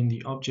between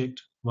the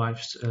object via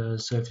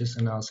surface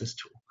analysis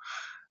tool.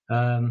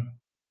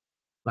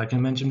 Like I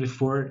mentioned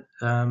before,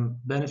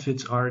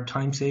 benefits are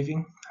time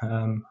saving,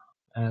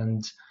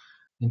 and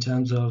in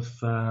terms of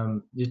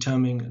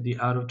determining the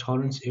out of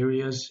tolerance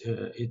areas,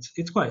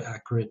 it's quite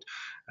accurate.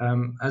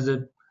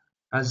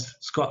 As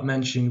Scott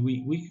mentioned,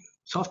 we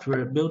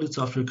software, BuildIT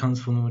software comes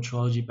from a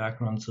metrology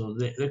background, so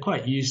they're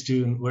quite used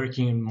to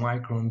working in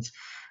microns.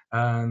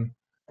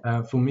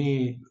 For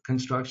me,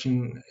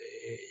 construction,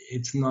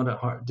 it's not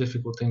a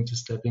difficult thing to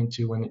step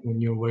into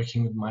when you're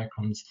working with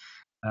microns.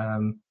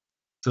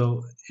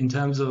 So in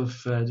terms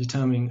of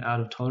determining out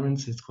of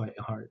tolerance, it's quite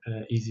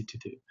easy to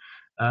do.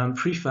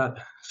 Prefab,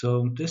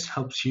 so this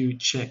helps you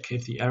check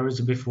if the errors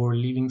are before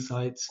leaving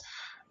sites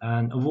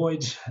and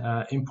avoid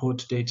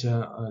import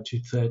data to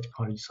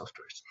third-party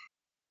softwares.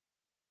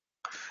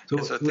 So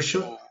I think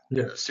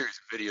a series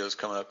of videos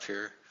coming up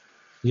here.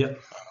 Yeah.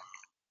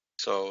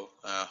 So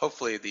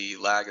hopefully the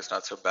lag is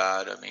not so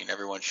bad. I mean,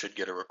 everyone should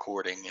get a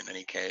recording in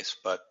any case,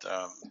 but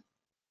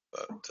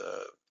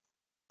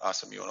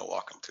awesome. You want to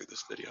walk them through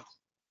this video?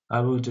 I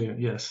will do,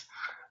 yes.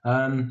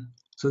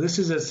 So this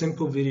is a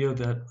simple video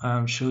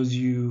that shows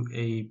you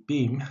a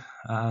beam,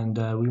 and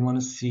we want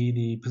to see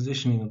the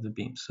positioning of the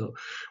beam. So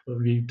what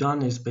we've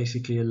done is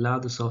basically allow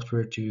the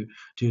software to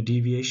do a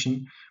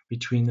deviation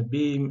between the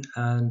beam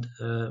and,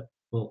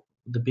 well,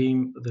 the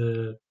beam,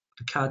 the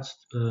CAD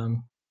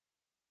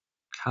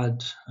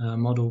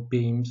model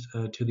beams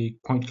to the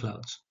point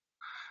clouds.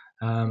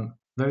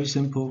 Very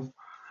simple.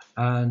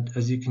 And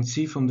as you can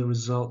see from the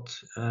result,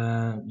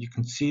 you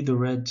can see the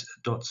red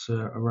dots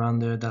around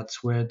there.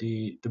 That's where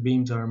the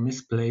beams are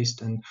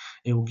misplaced, and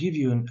it will give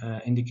you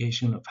an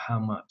indication of how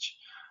much.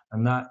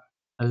 And that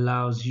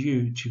allows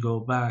you to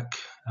go back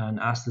and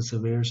ask the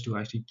surveyors to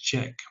actually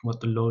check what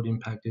the load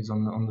impact is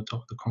on the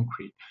top of the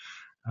concrete.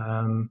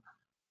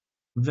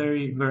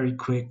 Very, very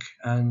quick.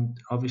 And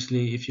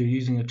obviously, if you're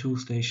using a tool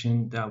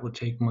station, that would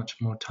take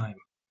much more time.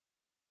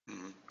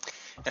 Mm-hmm.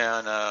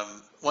 And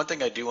one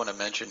thing I do want to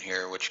mention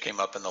here, which came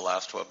up in the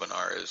last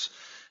webinar, is,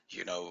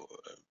 you know,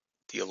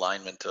 the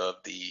alignment of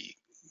the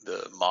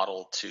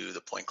model to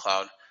the point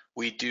cloud.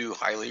 We do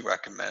highly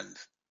recommend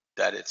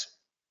that it's,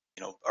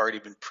 you know, already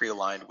been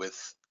pre-aligned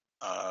with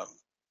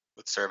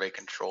survey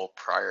control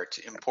prior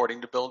to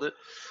importing to BuildIT.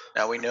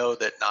 Now we know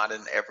that not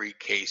in every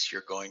case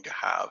you're going to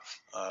have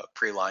a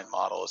pre-aligned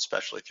model,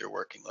 especially if you're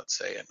working, let's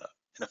say, in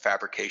a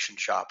fabrication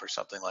shop or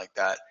something like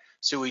that.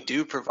 So we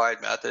do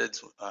provide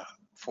methods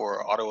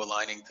for auto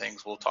aligning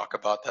things. We'll talk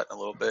about that in a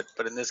little bit.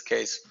 But in this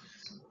case,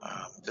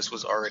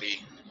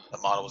 the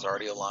model was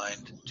already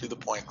aligned to the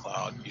point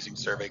cloud using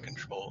survey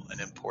control and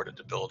imported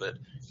to BuildIT,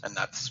 and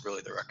that's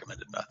really the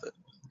recommended method.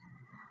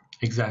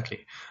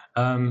 Exactly.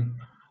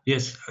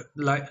 Yes,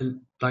 like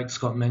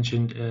Scott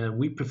mentioned,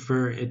 we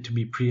prefer it to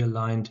be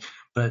pre-aligned,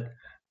 but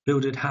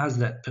BuildIT has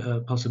that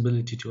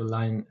possibility to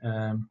align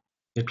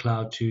the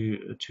cloud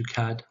to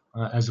CAD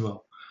as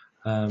well.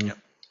 Yep.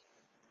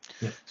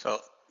 Yeah. So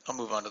I'll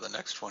move on to the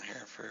next one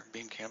here for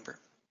beam camber.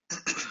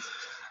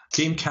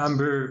 Beam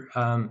camber,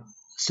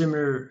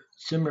 similar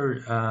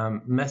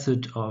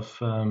method of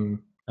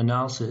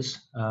analysis.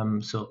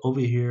 So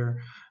over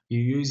here,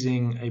 you're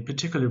using a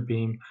particular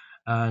beam,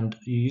 and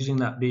you're using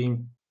that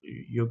beam.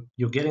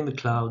 You're getting the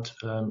cloud.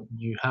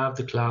 You have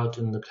the cloud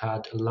and the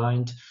CAD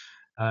aligned,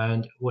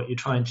 and what you're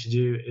trying to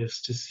do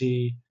is to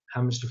see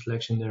how much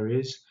deflection there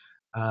is.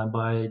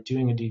 by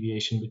doing a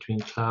deviation between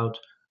cloud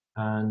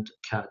and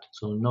CAD,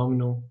 so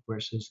nominal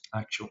versus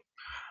actual.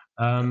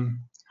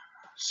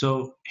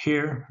 So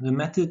here, the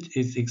method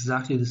is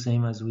exactly the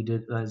same as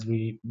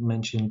we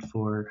mentioned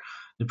for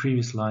the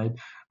previous slide.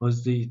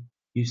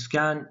 You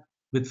scan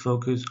with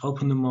focus,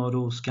 open the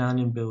model, scan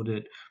and build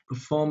it,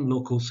 perform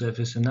local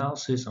surface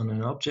analysis on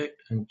an object,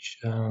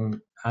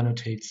 and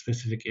annotate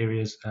specific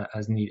areas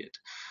as needed.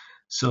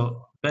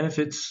 So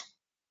benefits.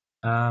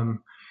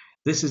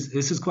 This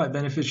is quite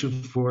beneficial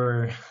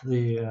for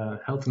the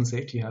health and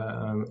safety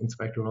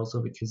inspector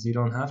also, because you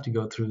don't have to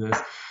go through this.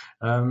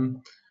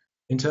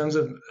 In terms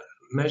of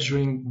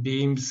measuring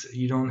beams,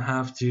 you don't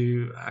have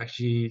to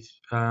actually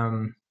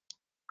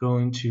go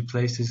into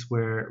places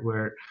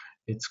where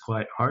it's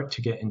quite hard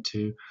to get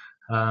into,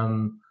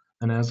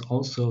 and as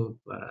also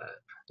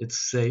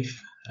it's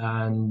safe,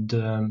 and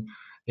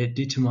it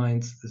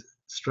determines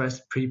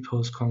stress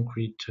pre-post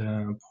concrete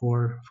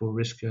pour for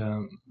risk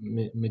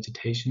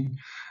mitigation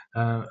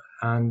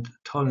and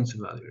tolerance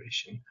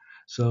evaluation.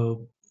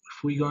 So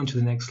if we go into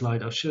the next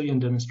slide, I'll show you a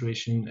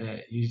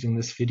demonstration using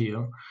this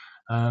video.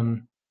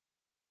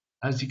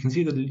 As you can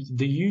see,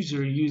 the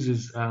user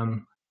uses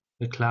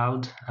the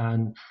cloud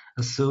and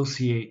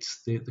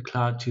associates the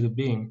cloud to the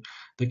beam.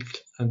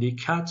 The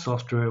CAD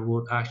software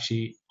will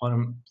actually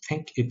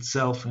think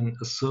itself and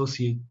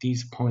associate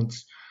these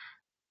points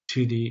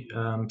to the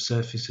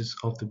surfaces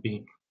of the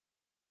beam.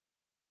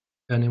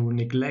 And it will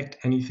neglect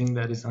anything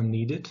that is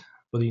unneeded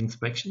for the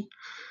inspection.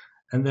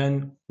 And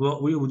then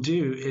what we will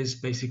do is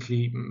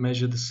basically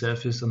measure the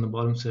surface on the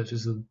bottom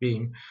surface of the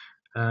beam,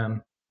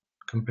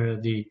 compare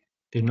the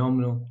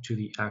nominal to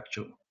the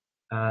actual,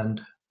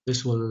 and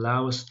this will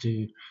allow us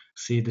to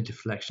see the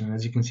deflection.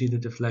 As you can see, the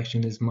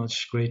deflection is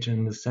much greater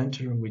in the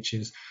center, which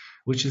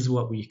is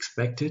what we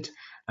expected,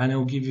 and it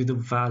will give you the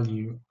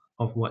value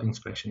of what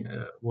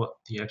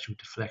the actual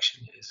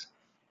deflection is.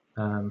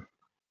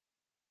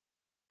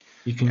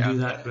 You can do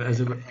that as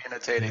a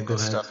annotating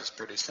this stuff is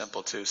pretty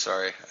simple too.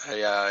 Sorry,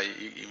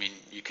 you mean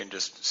you can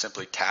just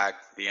simply tag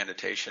the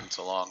annotations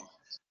along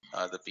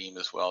the beam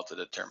as well to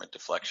determine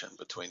deflection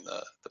between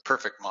the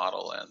perfect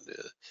model and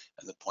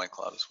the point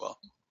cloud as well.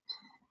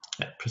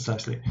 Yeah,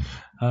 precisely.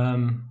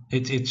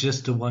 It's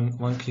just a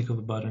one click of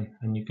a button,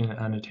 and you can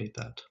annotate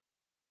that.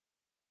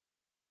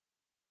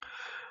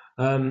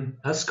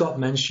 As Scott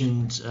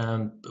mentioned,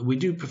 we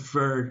do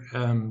prefer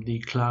the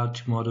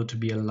cloud model to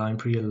be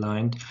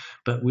pre-aligned,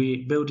 but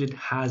BuildIT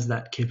has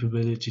that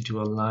capability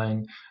to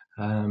align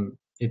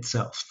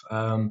itself.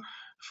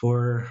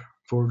 For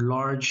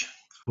large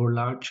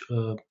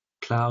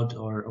cloud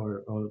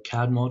or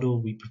CAD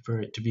model, we prefer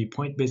it to be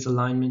point-based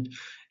alignment.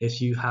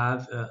 If you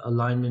have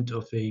alignment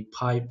of a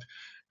pipe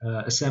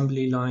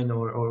assembly line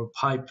or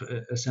pipe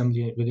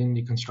assembly within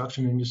the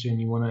construction industry, and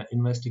you want to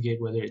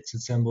investigate whether it's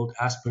assembled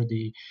as per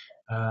the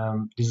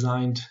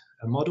designed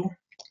model,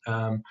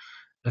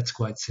 that's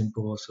quite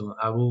simple. So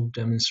I will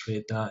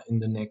demonstrate that in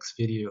the next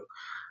video.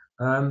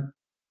 So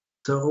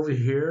over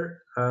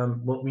here,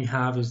 what we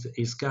have is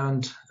a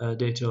scanned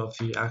data of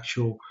the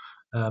actual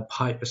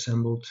pipe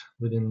assembled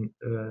within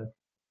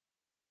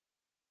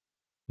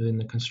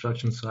the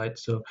construction site.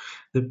 So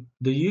the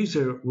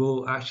user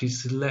will actually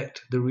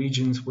select the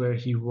regions where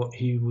he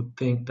would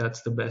think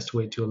that's the best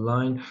way to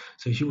align.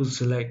 So he will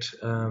select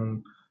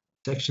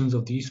sections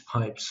of these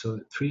pipes, so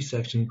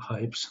 3-section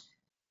pipes.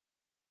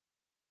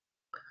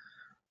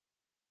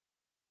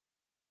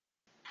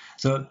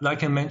 So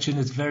like I mentioned,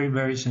 it's very,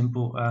 very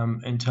simple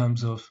in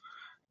terms of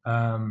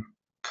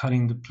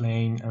cutting the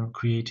plane and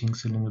creating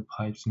cylinder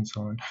pipes and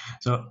so on.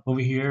 So over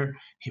here,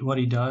 what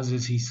he does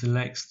is he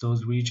selects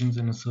those regions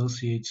and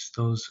associates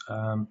those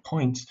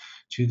points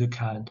to the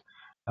CAD.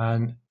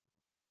 And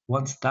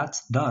once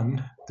that's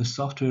done, the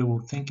software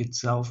will think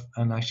itself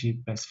and actually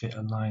best fit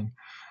a line.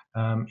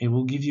 It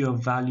will give you a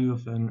value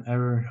of an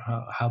error,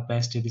 how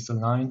best it is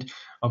aligned.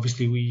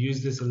 Obviously, we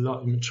use this a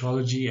lot in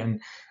metrology, and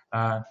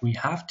we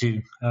have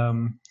to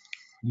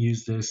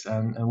use this,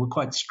 and we're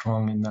quite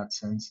strong in that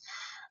sense.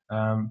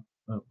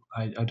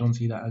 I don't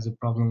see that as a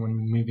problem when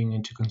moving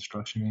into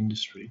construction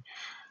industry.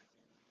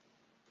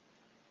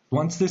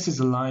 Once this is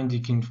aligned,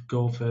 you can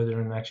go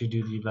further and actually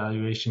do the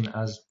evaluation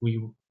as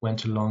we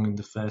went along in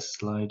the first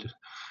slide.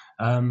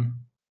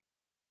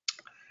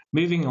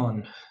 Moving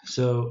on,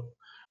 so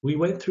we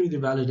went through the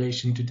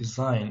validation to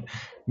design.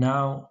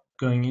 Now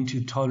going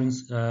into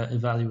tolerance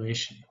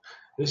evaluation.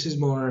 This is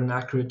more an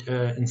accurate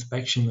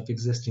inspection of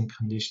existing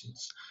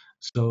conditions.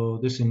 So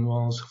this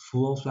involves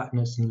floor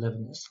flatness and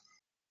levelness.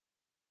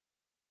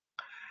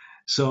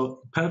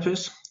 So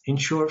purpose,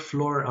 ensure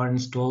floor are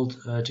installed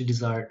to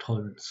desired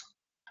tolerance.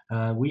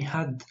 We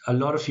had a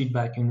lot of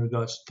feedback in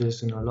regards to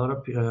this, and a lot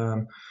of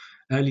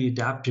early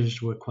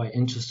adapters were quite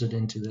interested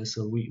into this.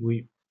 So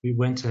we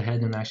went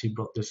ahead and actually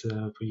brought this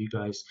for you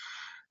guys.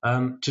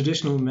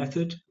 Traditional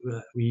method,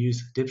 we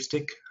use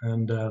dipstick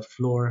and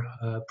floor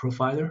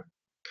profiler.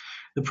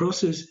 The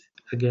process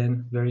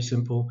again, very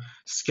simple.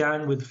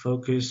 Scan with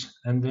focus,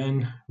 and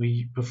then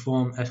we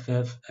perform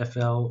FF,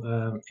 FL,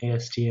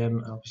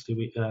 ASTM.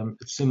 Obviously,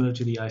 it's similar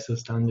to the ISO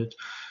standard,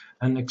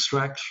 and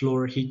extract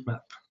floor heat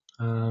map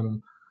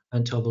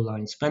and toggle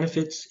lines.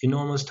 Benefits: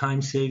 enormous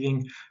time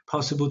saving,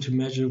 possible to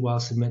measure while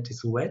cement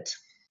is wet.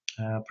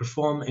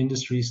 Perform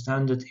industry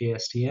standard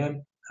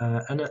ASTM,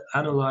 and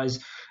analyze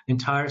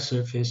entire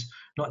surface,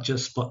 not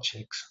just spot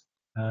checks.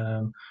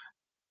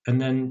 And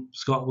then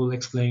Scott will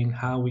explain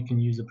how we can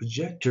use a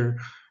projector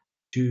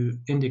to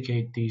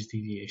indicate these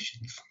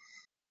deviations.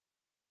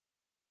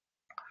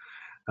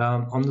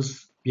 On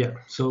this,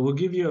 so we'll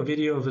give you a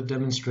video of a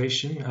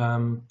demonstration,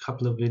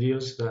 couple of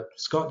videos that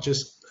Scott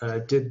just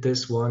did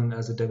this one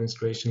as a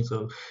demonstration.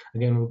 So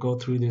again, we'll go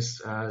through this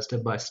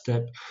step by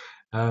step.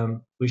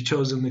 We've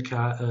chosen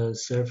the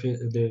surface,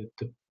 the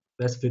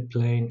best fit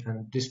plane,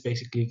 and this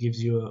basically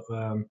gives you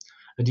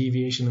a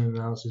deviation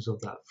analysis of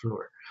that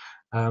floor.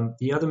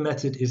 The other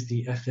method is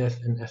the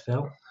FF and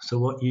FL. So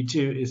what you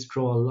do is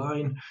draw a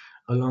line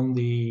along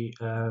the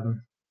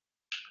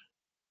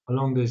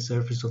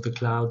surface of the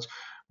clouds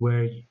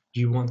where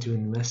you want to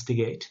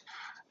investigate,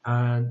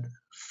 and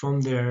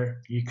from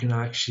there you can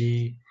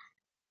actually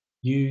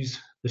use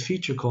the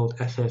feature called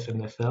FF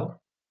and FL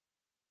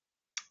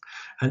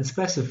and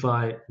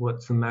specify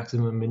what's the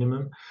maximum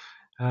minimum.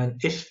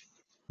 And if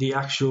the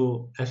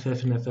actual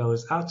FF and FL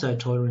is outside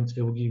tolerance,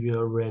 it will give you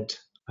a red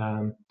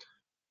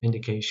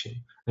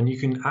indication. And you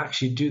can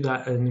actually do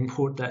that and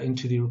import that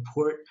into the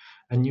report,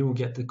 and you will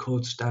get the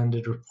code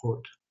standard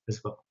report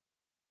as well.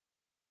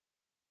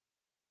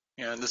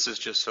 Yeah, and this is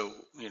just so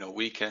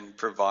we can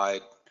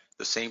provide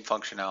the same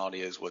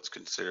functionality as what's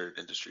considered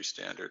industry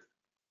standard.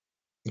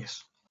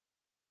 Yes.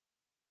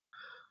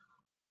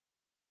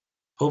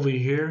 Over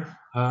here,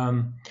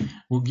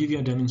 we'll give you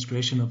a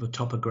demonstration of a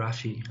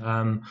topography.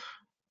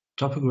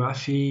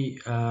 Topography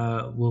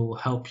will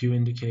help you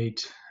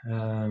indicate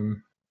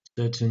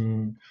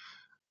certain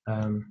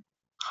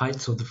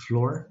heights of the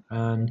floor,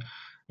 and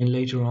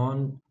later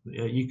on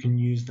you can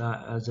use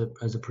that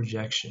as a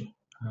projection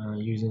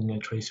using a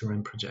tracer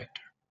and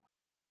projector.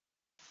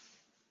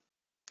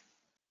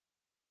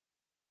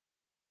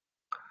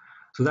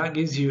 So that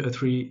gives you a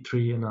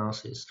three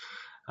analysis.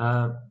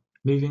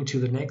 Moving to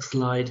the next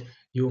slide,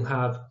 you'll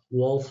have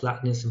wall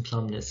flatness and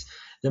plumbness.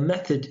 The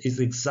method is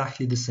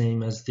exactly the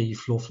same as the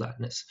floor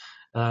flatness.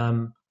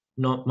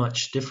 Not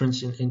much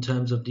difference in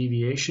terms of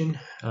deviation.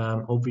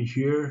 Over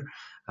here,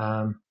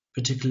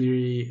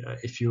 particularly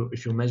if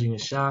you're measuring a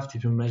shaft,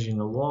 if you're measuring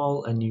a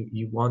wall, and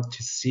you want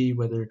to see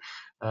whether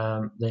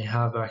they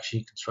have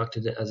actually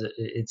constructed it as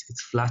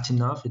it's flat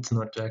enough, it's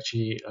not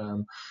actually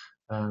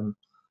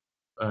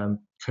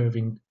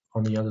curving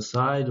on the other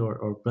side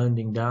or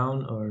bending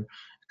down, or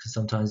because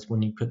sometimes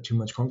when you put too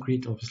much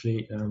concrete,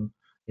 obviously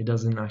it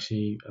doesn't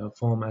actually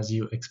form as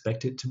you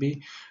expect it to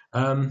be.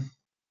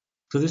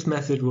 So this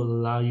method will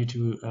allow you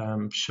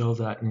to show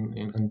that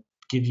and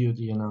give you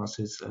the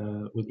analysis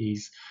with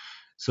ease.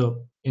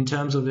 So in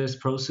terms of this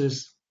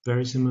process,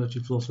 very similar to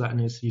floor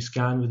flatness, you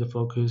scan with the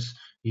focus,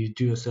 you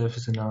do a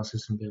surface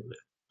analysis and build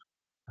it.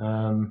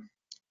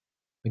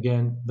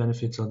 Again,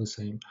 benefits are the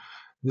same.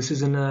 This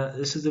is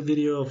a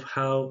video of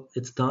how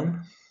it's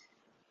done.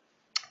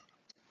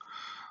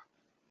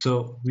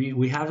 So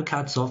we have a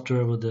CAD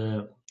software with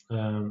the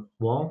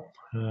wall,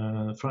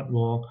 front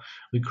wall.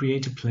 We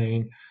create a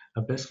plane,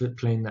 a best fit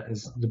plane that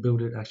is the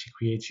builder actually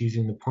creates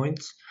using the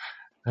points,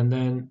 and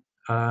then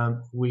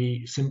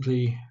we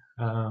simply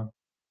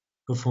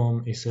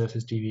perform a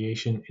surface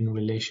deviation in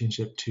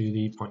relationship to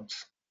the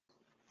points.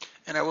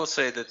 And I will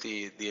say that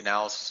the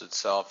analysis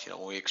itself,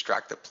 when we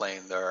extract the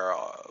plane, there are,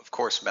 of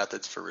course,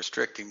 methods for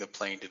restricting the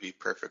plane to be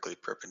perfectly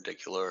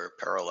perpendicular or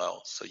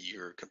parallel. So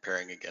you're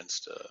comparing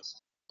against,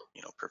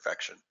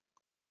 perfection.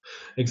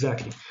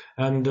 Exactly.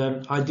 And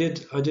I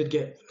did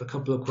get a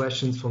couple of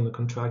questions from the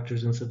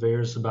contractors and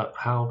surveyors about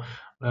how,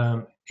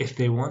 if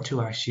they want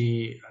to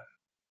actually,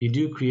 you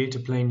do create a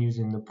plane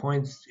using the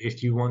points.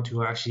 If you want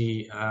to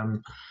actually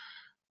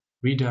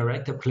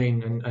redirect the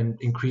plane and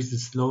increase the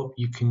slope,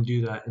 you can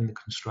do that in the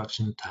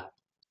construction tab.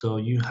 So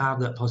you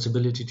have that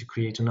possibility to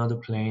create another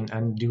plane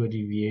and do a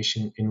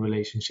deviation in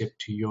relationship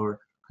to your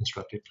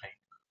constructed plane.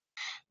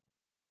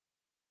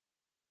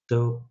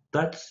 So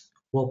that's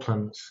wall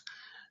plumbness.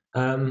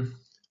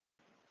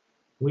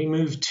 We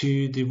move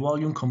to the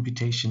volume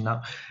computation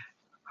now.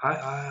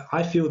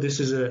 I feel this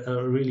is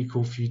a really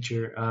cool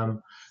feature,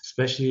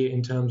 especially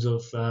in terms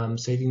of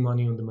saving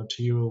money on the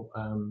material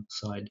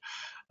side.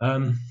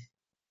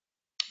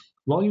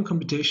 Volume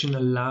computation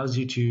allows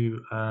you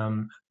to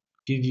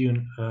give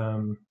you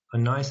a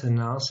nice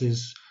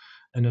analysis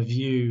and a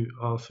view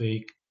of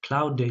a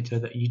cloud data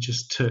that you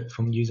just took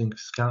from using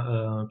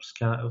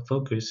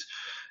focus,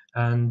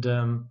 and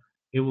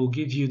it will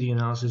give you the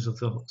analysis of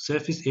the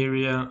surface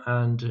area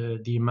and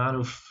the amount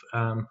of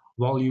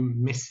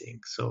volume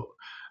missing. So,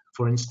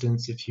 for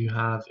instance, if you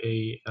have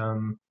a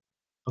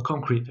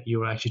concrete that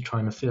you're actually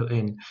trying to fill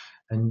in,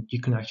 and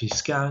you can actually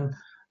scan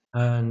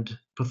and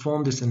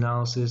perform this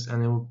analysis,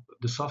 and it will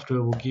the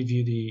software will give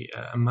you the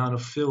amount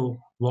of fill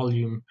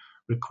volume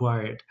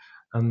required,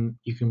 and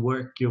you can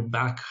work your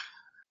back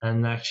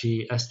and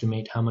actually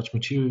estimate how much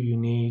material you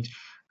need,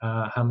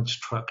 how much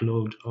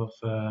truckload of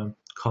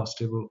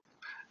cost it will,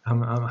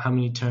 how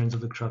many turns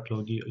of the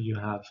truckload you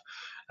have.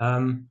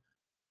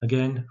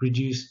 Again,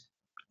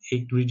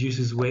 it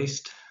reduces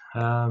waste,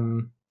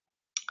 and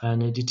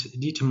it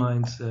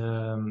determines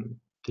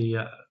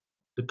the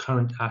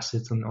current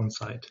assets on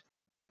site.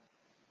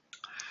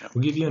 Yep.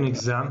 We'll give you an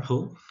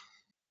example.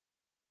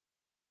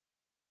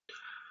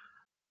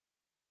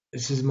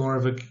 This is more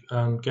of a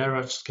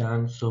garage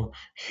scan. So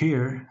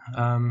here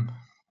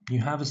you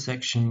have a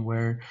section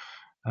where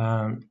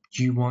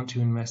you want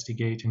to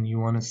investigate and you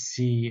want to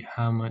see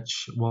how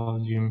much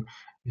volume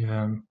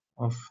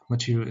of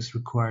material is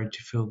required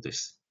to fill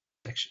this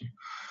section.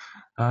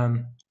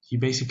 You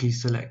basically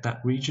select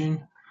that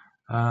region.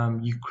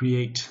 You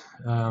create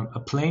a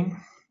plane,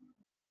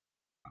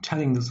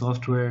 telling the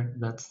software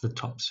that's the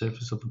top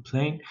surface of the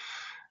plane.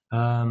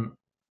 And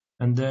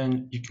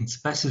then you can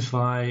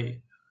specify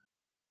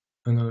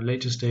in a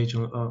later stage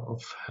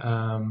of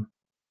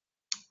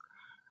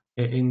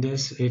in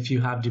this, if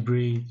you have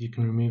debris, you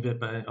can remove it,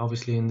 but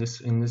obviously in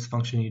this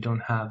function you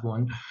don't have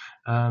one.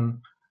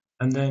 And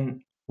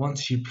then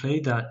once you play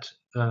that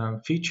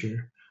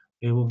feature,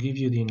 it will give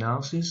you the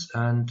analysis.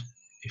 And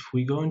if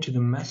we go into the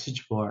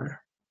message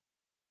bar,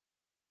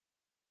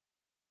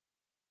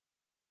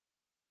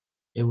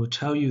 it will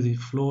tell you the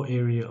floor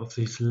area of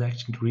the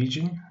selected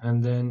region,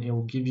 and then it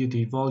will give you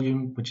the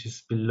volume, which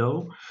is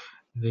below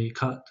the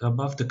cut,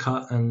 above the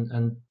cut,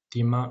 and the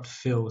amount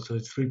filled. So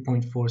it's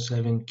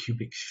 3.47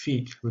 cubic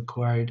feet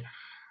required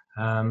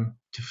to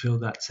fill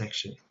that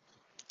section.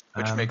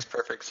 Which makes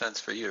perfect sense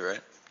for you,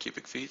 right?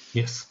 Cubic feet?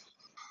 Yes.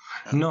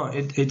 Yeah. No,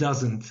 it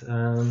doesn't.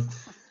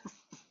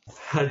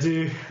 I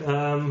do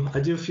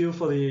feel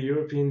for the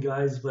European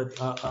guys, but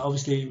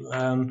obviously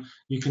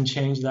you can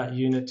change that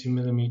unit to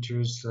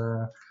millimeters.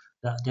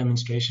 That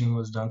demonstration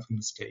was done from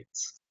the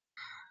States.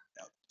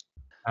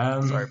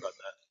 Yeah. Sorry about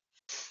that.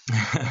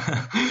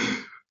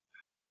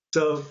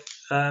 So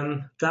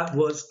that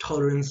was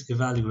tolerance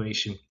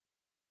evaluation.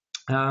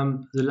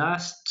 The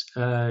last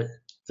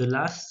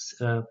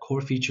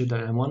core feature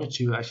that I wanted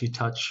to actually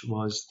touch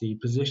was the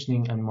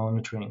positioning and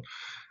monitoring.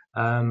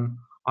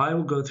 I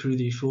will go through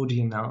the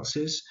 4D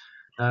analysis.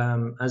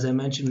 As I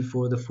mentioned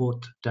before, the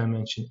fourth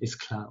dimension is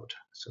cloud.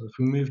 So if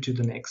we move to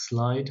the next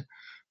slide,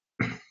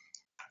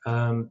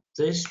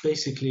 this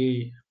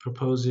basically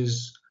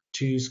proposes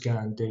two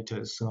scan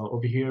data. So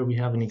over here we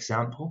have an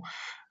example.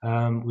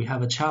 We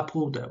have a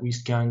chapel that we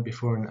scanned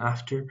before and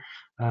after.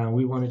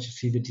 We wanted to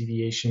see the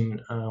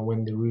deviation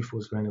when the roof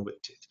was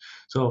renovated.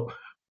 So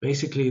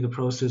basically the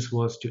process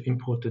was to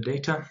import the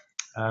data,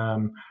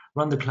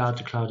 run the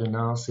cloud-to-cloud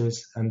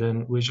analysis, and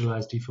then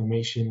visualize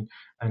deformation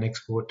and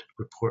export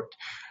report.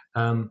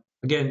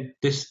 Again,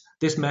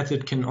 this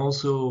method can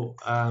also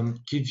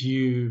give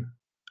you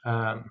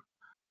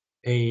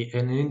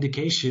an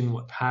indication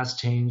what has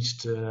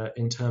changed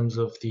in terms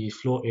of the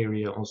floor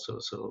area also.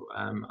 So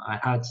I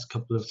had a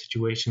couple of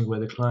situations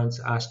where the clients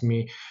asked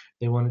me,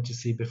 they wanted to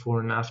see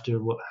before and after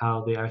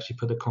how they actually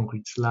put a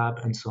concrete slab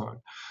and so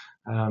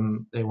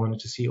on. They wanted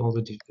to see all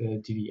the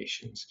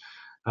deviations.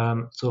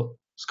 So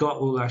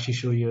Scott will actually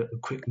show you a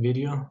quick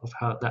video of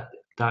how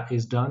that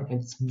is done.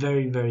 And it's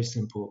very, very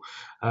simple.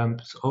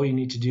 So all you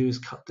need to do is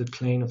cut the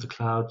plane of the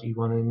cloud. You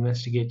want to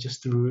investigate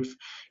just the roof.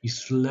 You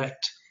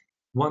select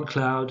one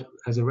cloud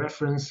as a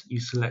reference,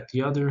 you select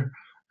the other,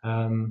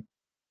 and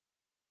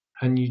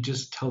you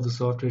just tell the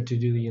software to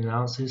do the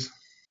analysis,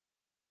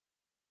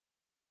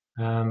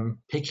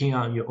 picking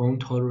out your own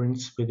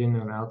tolerance within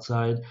and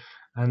outside,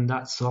 and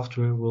that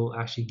software will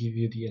actually give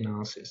you the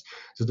analysis.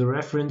 So the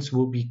reference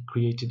will be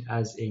created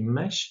as a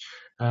mesh,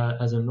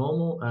 as a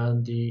normal,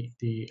 and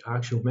the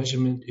actual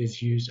measurement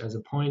is used as a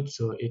point,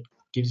 so it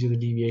gives you the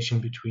deviation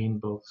between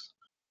both.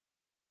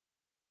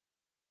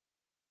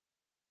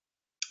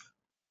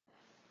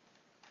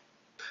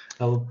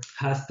 I'll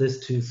pass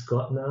this to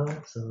Scott now,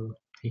 so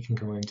he can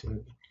go into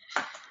it.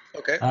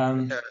 Okay.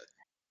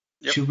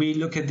 Yep. Should we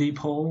look at the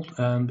poll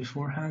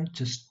beforehand,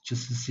 just to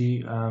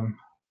see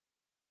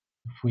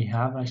if we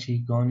have actually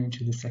gone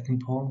into the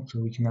second poll,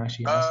 so we can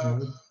actually ask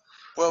another?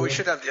 Well, we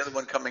should have the other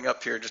one coming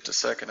up here in just a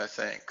second, I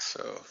think.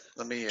 So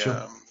let me,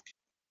 sure.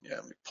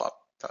 let me pop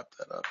that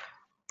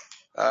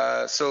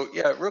up. So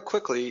yeah, real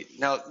quickly.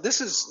 Now this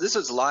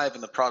is live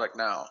in the product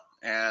now,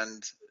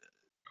 and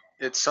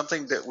it's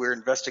something that we're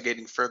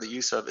investigating further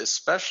use of,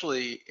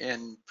 especially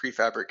in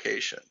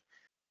prefabrication.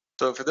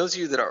 So for those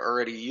of you that are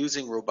already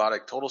using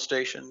robotic total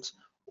stations,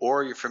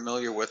 or you're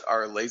familiar with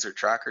our laser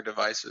tracker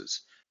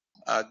devices,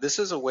 this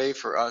is a way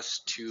for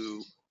us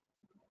to,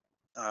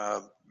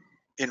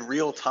 in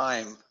real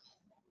time,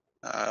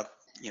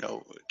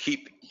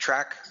 keep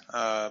track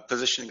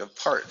positioning of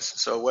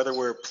parts. So whether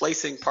we're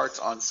placing parts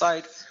on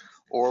site,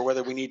 or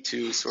whether we need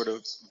to sort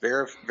of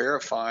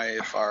verify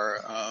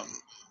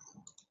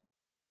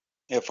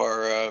if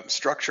our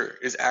structure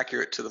is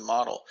accurate to the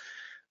model,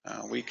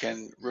 we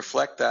can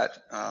reflect that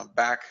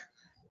back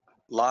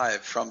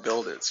live from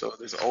BuildIT. So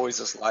there's always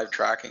this live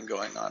tracking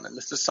going on. And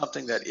this is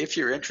something that if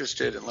you're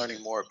interested in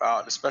learning more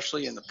about,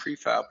 especially in the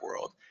prefab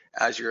world,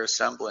 as you're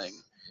assembling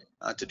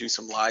to do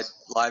some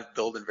live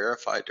build and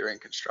verify during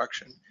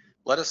construction,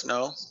 let us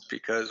know,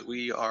 because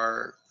we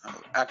are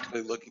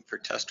actively looking for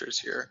testers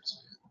here.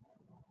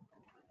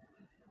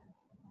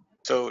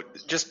 So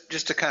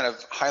just to kind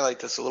of highlight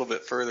this a little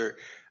bit further,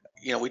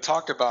 we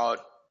talked about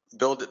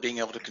BuildIT being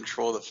able to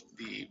control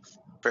the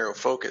Faro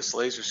Focus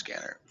laser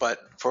scanner, but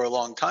for a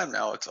long time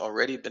now, it's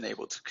already been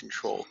able to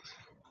control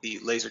the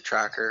laser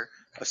tracker,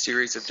 a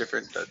series of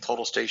different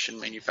total station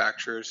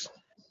manufacturers,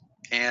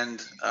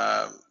 and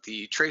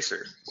the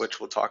tracer, which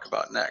we'll talk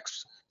about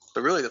next.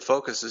 But really, the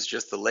Focus is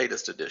just the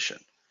latest addition.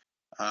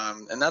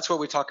 And that's where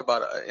we talk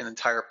about an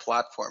entire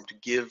platform to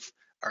give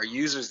our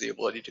users the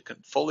ability to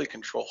fully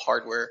control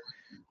hardware,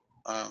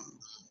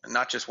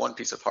 not just one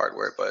piece of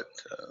hardware, but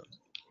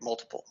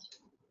multiple.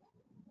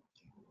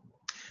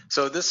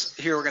 So this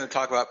here, we're going to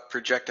talk about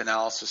project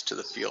analysis to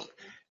the field.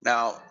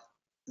 Now,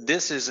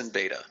 this is in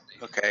beta,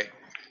 okay?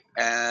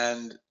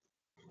 And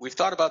we've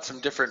thought about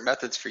some different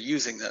methods for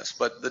using this,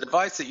 but the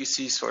device that you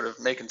see sort of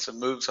making some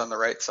moves on the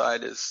right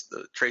side is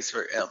the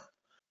Tracer M.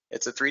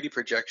 It's a 3D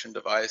projection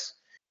device.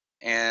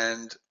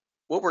 And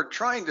what we're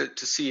trying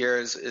to see here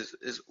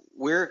is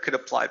where it could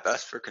apply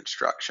best for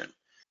construction.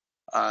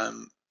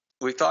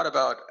 We thought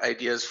about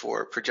ideas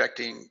for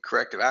projecting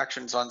corrective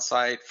actions on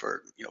site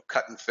for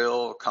cut and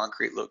fill,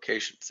 concrete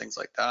locations, things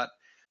like that.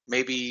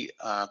 Maybe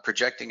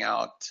projecting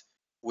out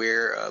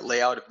where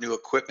layout of new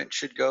equipment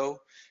should go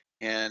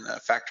in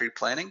factory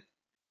planning.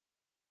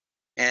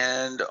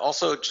 And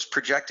also just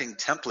projecting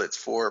templates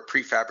for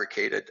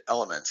prefabricated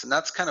elements. And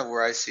that's kind of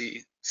where I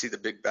see the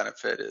big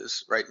benefit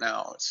is right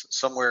now. It's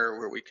somewhere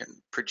where we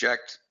can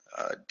project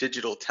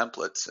digital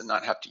templates and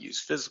not have to use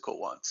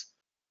physical ones.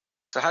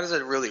 So how does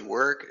it really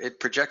work? It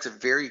projects a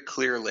very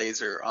clear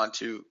laser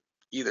onto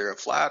either a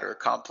flat or a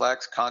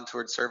complex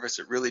contoured surface.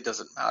 It really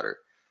doesn't matter.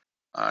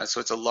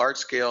 So it's a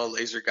large-scale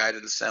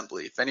laser-guided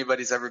assembly. If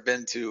anybody's ever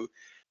been to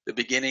the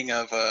beginning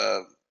of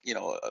a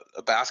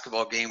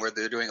basketball game where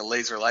they're doing a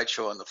laser light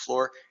show on the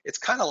floor, it's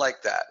kind of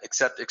like that,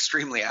 except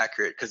extremely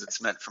accurate because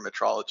it's meant for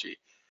metrology.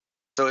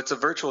 So it's a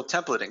virtual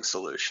templating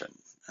solution,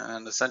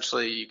 and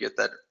essentially you get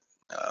that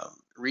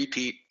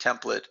repeat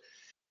template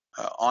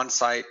on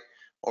site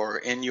or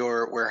in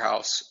your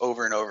warehouse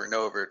over and over and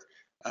over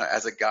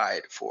as a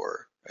guide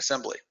for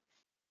assembly.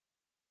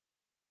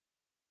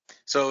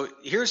 So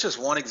here's just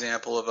one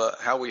example of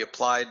how we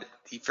applied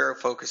the Faro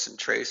Focus and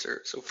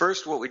Tracer. So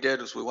first what we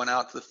did was we went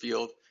out to the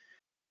field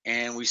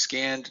and we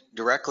scanned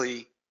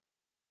directly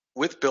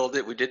with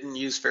BuildIT. We didn't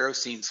use Faro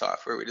Scene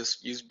software. We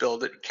just used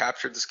BuildIT,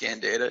 captured the scan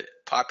data, it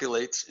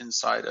populates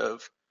inside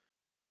of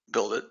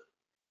BuildIT.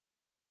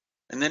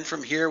 And then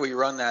from here we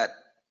run that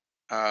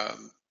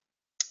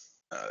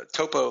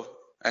topo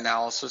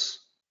analysis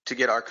to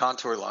get our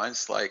contour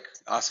lines like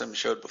Asim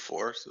showed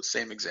before, so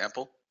same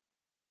example.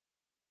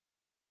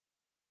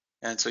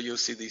 And so you'll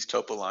see these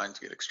topo lines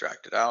get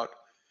extracted out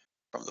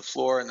from the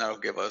floor, and that'll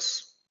give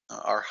us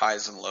our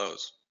highs and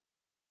lows.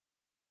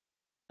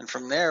 And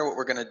from there, what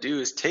we're going to do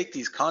is take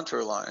these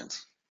contour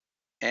lines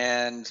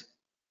and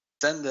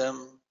send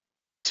them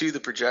to the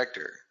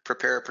projector,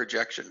 prepare a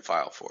projection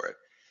file for it.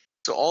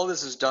 So all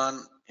this is done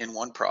in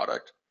one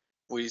product.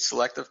 We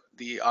select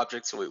the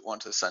objects that we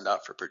want to send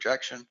out for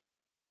projection.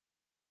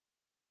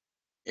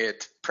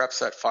 It preps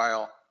that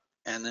file,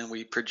 and then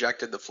we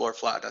projected the floor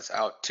flatness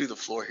out to the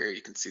floor here.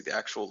 You can see the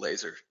actual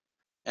laser.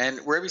 And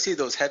wherever you see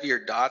those heavier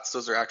dots,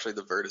 those are actually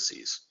the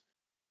vertices.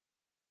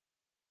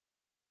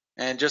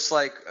 And just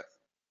like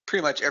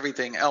pretty much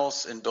everything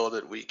else in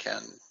BuildIT, we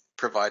can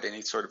provide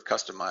any sort of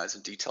customized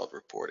and detailed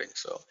reporting.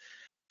 So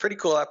pretty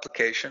cool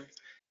application.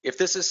 If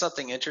this is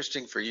something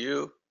interesting for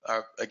you,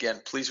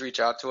 again, please reach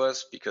out to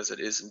us because it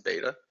is in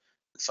beta.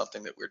 It's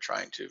something that we're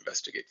trying to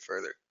investigate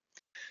further.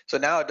 So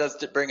now it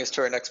does bring us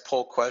to our next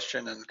poll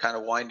question and kind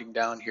of winding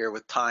down here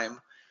with time.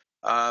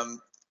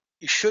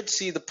 You should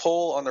see the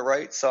poll on the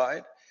right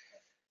side.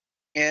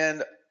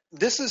 And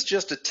this is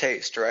just a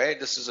taste, right?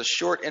 This is a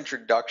short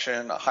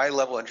introduction, a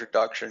high-level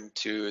introduction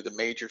to the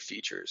major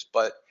features.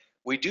 But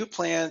we do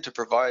plan to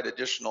provide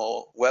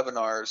additional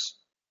webinars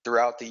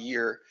throughout the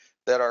year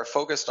that are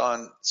focused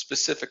on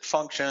specific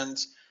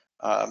functions,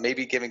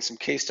 maybe giving some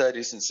case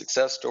studies and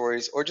success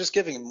stories, or just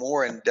giving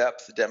more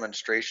in-depth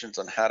demonstrations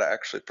on how to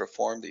actually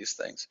perform these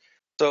things.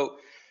 So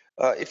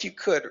if you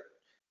could,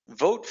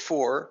 vote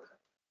for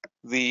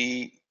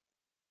the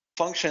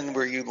function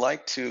where you'd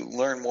like to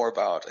learn more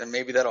about, and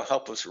maybe that'll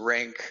help us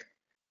rank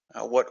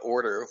what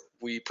order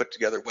we put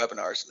together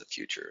webinars in the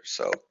future.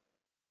 So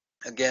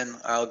again,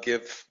 I'll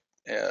give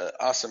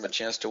Asim a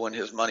chance to win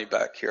his money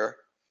back here.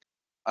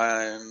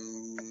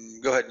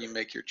 Go ahead and you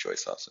make your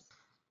choice, Asim.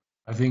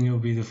 I think it'll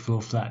be the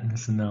floor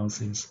flatness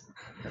analysis.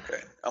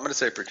 Okay, I'm gonna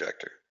say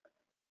projector.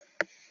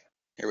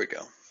 Here we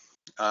go.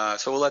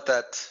 So we'll let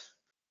that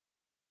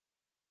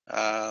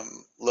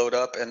load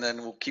up, and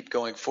then we'll keep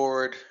going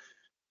forward.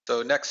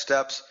 So next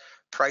steps,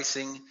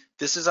 pricing,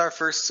 This is our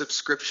first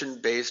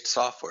subscription-based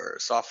software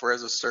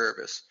as a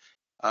service.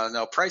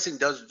 Now, pricing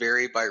does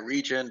vary by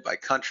region, by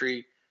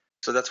country,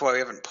 so that's why we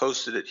haven't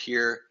posted it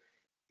here.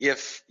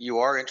 If you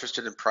are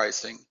interested in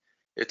pricing,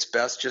 it's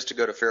best just to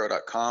go to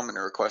Faro.com and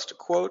request a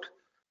quote,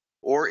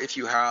 or if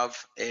you have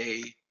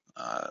a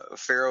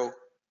Faro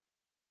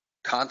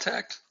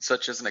contact,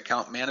 such as an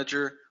account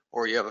manager,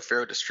 or you have a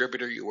Faro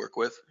distributor you work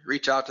with,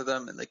 reach out to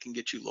them and they can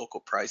get you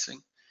local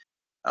pricing.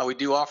 We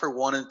do offer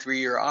 1 and 3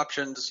 year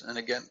options, and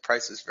again,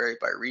 prices vary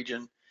by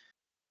region.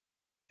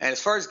 And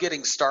as far as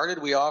getting started,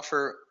 we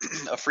offer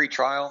a free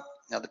trial.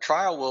 Now, the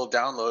trial will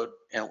download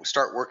and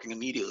start working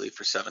immediately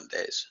for 7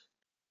 days.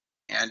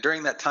 And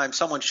during that time,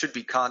 someone should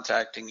be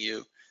contacting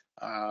you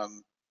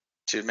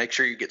to make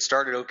sure you get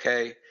started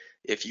okay.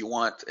 If you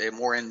want a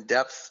more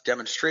in-depth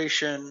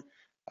demonstration,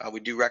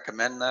 we do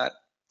recommend that.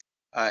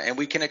 And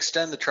we can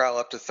extend the trial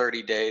up to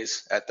 30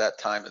 days at that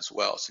time as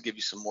well, so give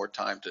you some more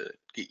time to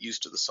get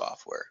used to the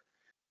software.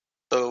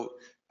 So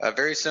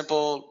very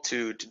simple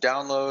to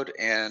download,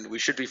 and we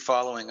should be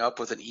following up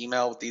with an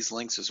email with these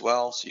links as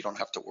well, so you don't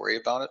have to worry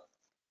about it.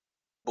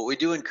 But we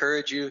do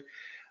encourage you,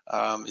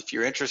 if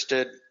you're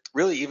interested,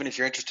 really even if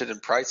you're interested in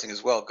pricing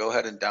as well, go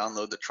ahead and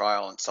download the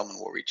trial and someone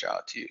will reach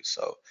out to you.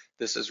 So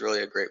this is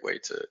really a great way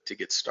to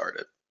get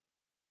started.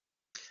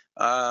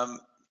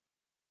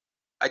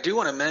 I do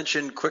want to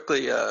mention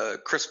quickly,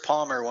 Chris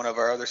Palmer, one of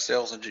our other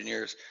sales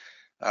engineers,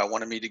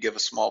 wanted me to give a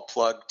small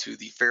plug to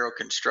the Faro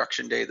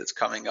Construction Day that's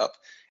coming up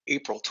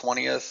April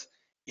 20th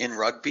in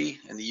Rugby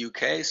in the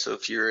UK. So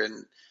if you're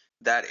in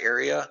that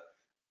area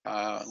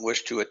and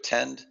wish to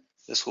attend,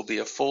 this will be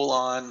a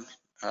full-on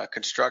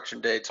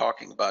construction day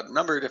talking about a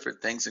number of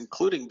different things,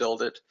 including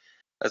BuildIT,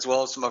 as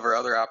well as some of our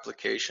other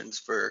applications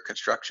for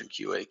construction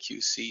QA,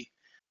 QC.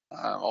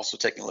 Also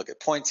taking a look at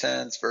point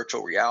sense,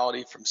 virtual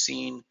reality from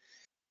Scene,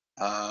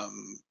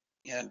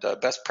 and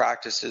best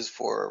practices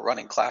for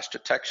running clash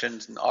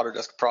detections and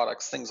Autodesk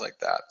products, things like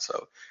that.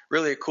 So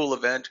really a cool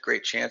event,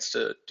 great chance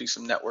to do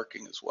some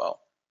networking as well.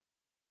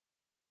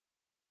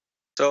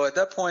 So at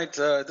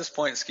this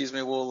point, excuse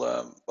me,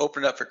 we'll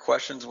open it up for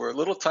questions. We're a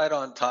little tight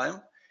on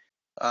time.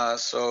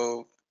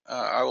 So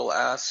I will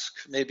ask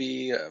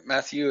maybe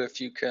Matthew if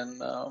you can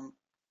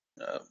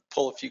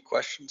pull a few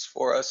questions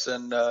for us.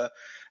 And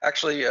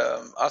actually,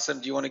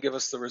 Asim, do you want to give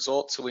us the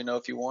results so we know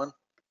if you won?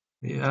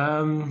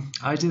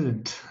 I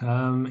didn't.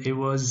 It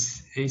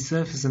was a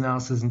surface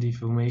analysis and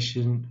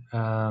deformation,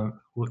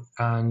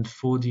 and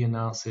for the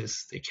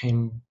analysis, they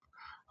came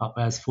up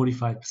as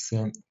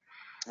 45%.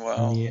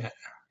 Wow.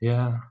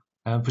 Yeah.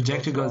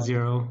 Projector got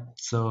 0,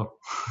 so.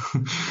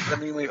 Does that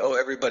mean we owe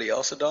everybody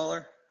else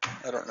 $1?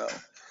 I don't know.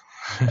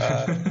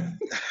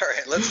 All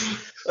right,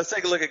 let's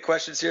take a look at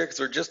questions here because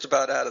we're just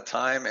about out of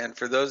time. And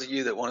for those of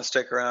you that want to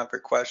stick around for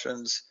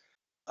questions,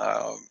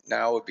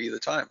 now would be the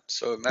time.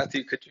 So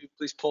Matthew, could you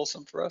please pull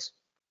some for us?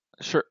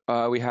 Sure.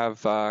 We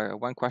have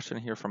one question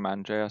here from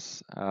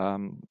Andreas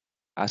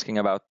asking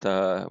about,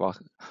 well,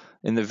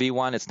 in the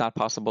V1, it's not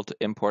possible to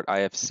import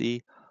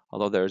IFC,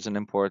 although there's an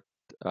import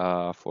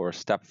for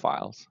step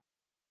files.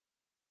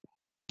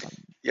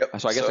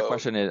 Yep. So I guess the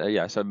question is,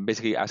 yeah, so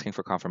basically asking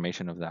for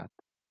confirmation of that.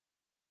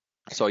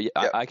 So yeah,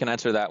 yep. I can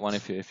answer that one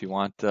if you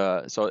want.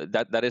 So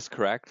that is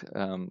correct.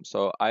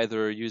 So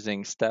either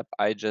using step,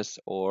 IGES,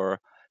 or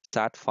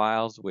stat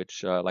files,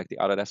 which like the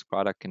Autodesk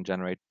product can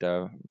generate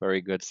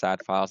very good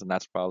stat files, and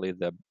that's probably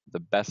the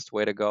best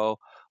way to go.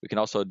 We can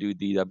also do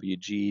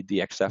DWG,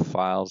 DXF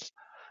files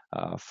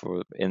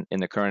for in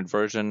the current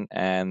version,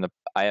 and the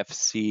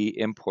IFC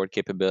import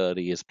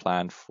capability is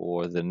planned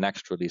for the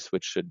next release,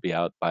 which should be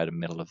out by the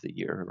middle of the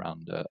year,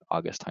 around the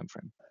August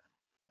timeframe.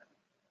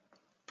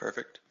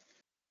 Perfect.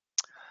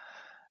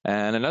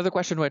 And another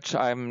question, which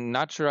I'm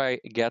not sure I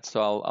get,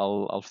 so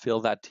I'll fill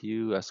that to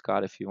you,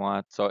 Scott, if you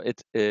want. So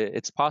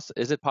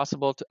is it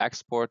possible to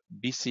export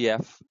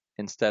BCF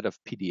instead of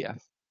PDF?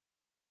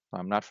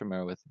 I'm not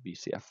familiar with the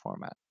BCF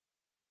format.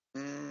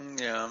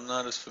 Yeah, I'm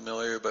not as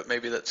familiar, but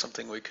maybe that's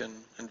something we can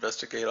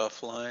investigate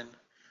offline.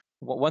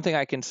 One thing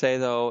I can say,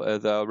 though,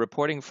 the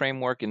reporting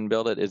framework in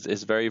BuildIT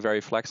is very,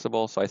 very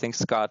flexible. So I think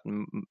Scott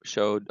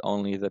showed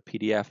only the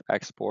PDF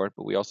export,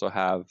 but we also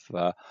have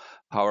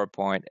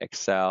PowerPoint,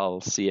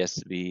 Excel,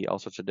 CSV, all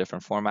sorts of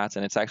different formats.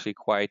 And it's actually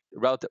quite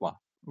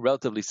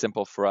relatively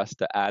simple for us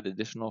to add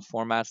additional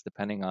formats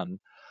depending on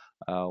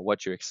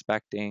what you're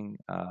expecting.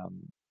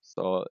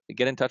 So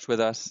get in touch with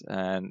us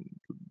and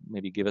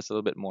maybe give us a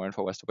little bit more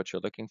info as to what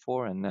you're looking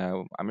for, and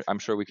I'm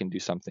sure we can do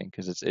something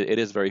because it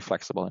is very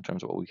flexible in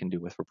terms of what we can do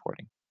with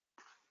reporting.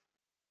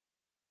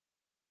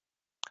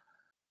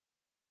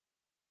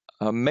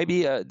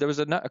 Maybe there was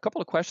a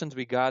couple of questions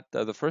we got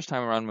the first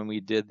time around when we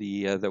did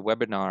the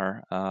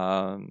webinar.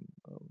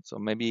 So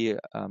maybe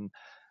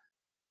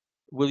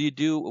will you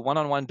do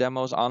one-on-one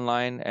demos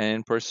online and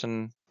in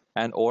person,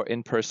 or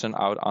in person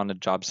out on a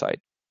job site?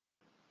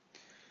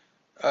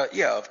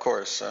 Yeah, of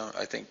course.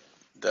 I think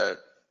that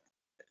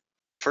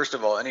first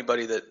of all,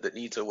 anybody that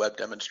needs a web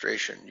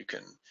demonstration, you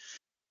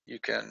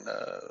can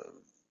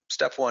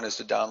step one is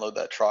to download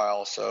that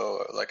trial.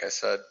 So like I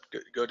said,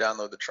 go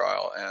download the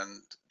trial,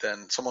 and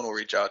then someone will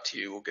reach out to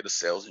you. We'll get a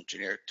sales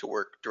engineer to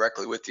work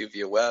directly with you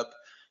via web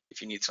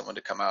if you need someone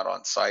to come out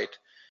on site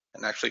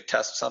and actually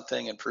test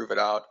something and prove it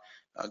out.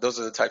 Those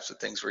are the types of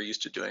things we're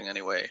used to doing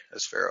anyway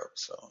as Faro,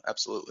 so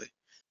absolutely.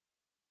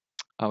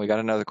 We got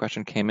another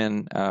question came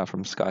in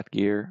from Scott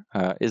Gear.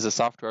 Is the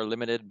software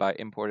limited by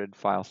imported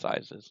file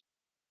sizes?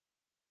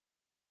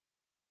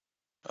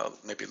 I'll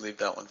maybe leave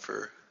that one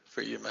for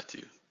you,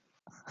 Matthew.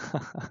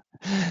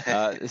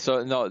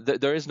 So no,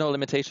 there is no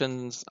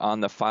limitations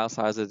on the file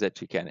sizes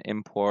that you can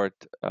import.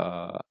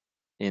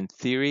 In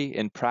theory,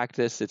 in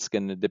practice, it's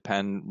going to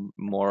depend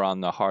more on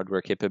the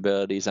hardware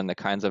capabilities and the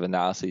kinds of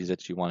analyses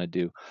that you want to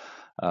do.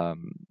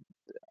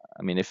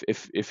 I mean,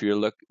 if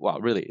you're well,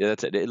 really,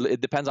 that's it.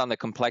 It depends on the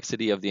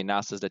complexity of the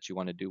analysis that you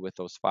want to do with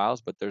those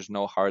files, but there's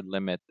no hard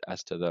limit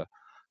as to the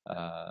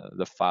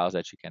files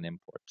that you can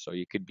import. So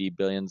you could be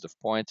billions of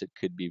points. It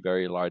could be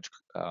very large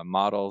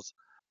models.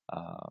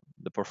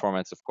 The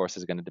performance, of course,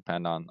 is going to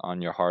depend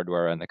on your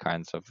hardware and the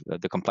kinds of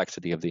the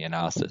complexity of the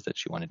analysis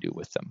that you want to do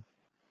with them.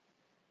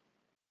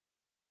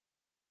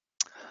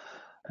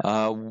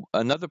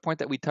 Another point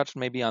that we touched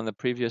maybe on the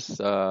previous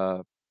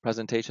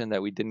presentation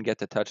that we didn't get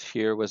to touch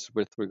here was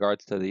with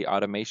regards to the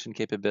automation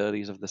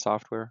capabilities of the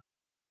software.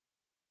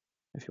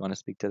 If you want to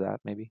speak to that,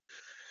 maybe.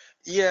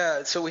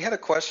 Yeah, so we had a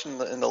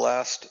question in the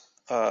last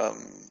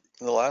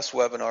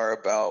webinar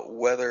about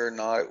whether or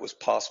not it was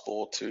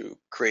possible to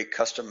create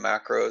custom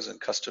macros and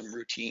custom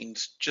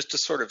routines just to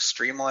sort of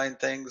streamline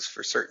things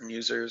for certain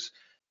users.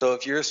 So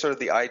if you're sort of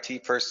the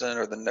IT person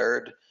or the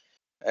nerd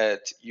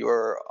at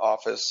your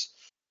office,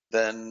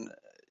 then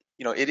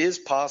it is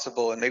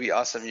possible, and maybe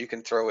Asim, you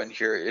can throw in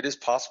here, it is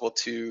possible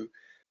to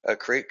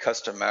create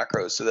custom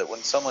macros so that when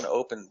someone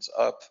opens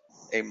up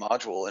a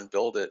module and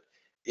build it,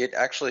 it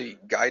actually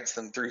guides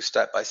them through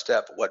step by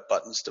step what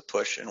buttons to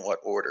push in what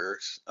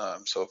orders.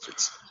 So if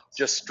it's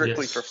just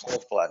strictly for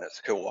floor flatness,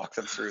 it could walk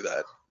them through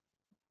that.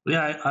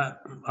 Yeah,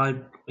 I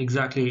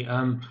exactly.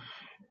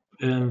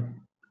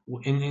 In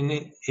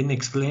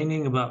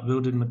explaining about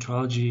built-in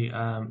metrology,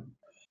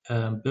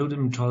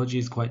 built-in metrology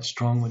is quite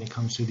strong when it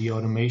comes to the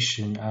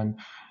automation, and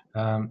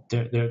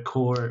their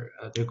core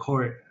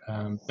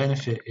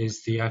benefit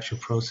is the actual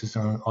process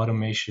on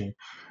automation,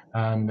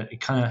 and it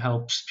kind of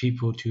helps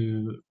people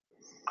to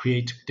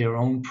create their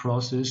own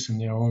process and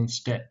their own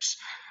steps.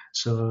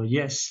 So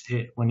yes,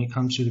 when it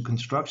comes to the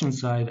construction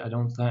side, I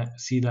don't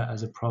see that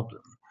as a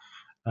problem.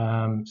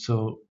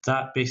 So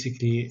that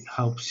basically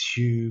helps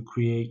you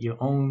create your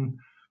own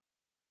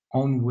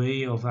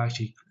way of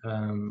actually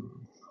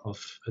of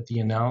the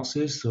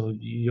analysis. So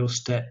your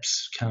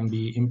steps can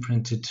be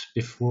imprinted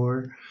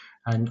before,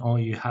 and all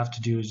you have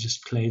to do is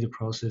just play the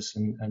process,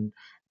 and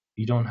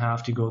you don't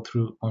have to go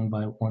through one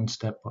by one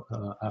step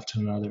after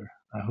another.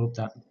 I hope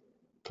that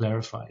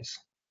clarifies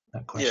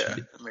that question.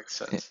 Yeah, that makes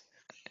sense.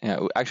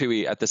 Yeah,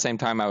 actually, at the same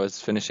time I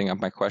was finishing up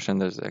my question,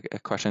 there's a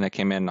question that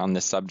came in on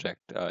this subject.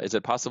 Is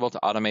it possible to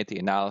automate the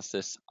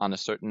analysis on a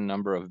certain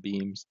number of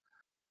beams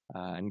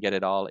and get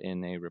it all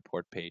in a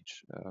report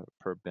page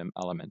per BIM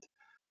element?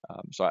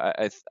 So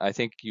I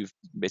think you've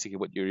basically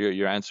what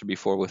your answer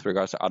before with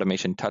regards to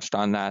automation touched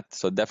on that.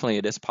 So definitely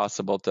it is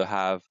possible to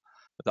have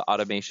the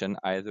automation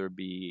either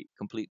be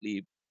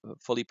completely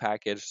fully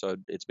packaged, so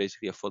it's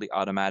basically a fully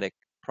automatic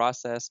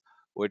process,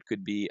 or it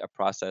could be a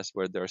process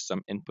where there are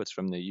some inputs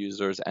from the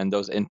users, and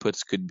those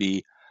inputs could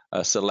be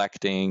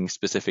selecting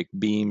specific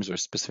beams or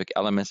specific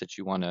elements that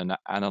you want to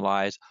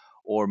analyze,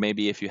 or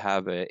maybe if you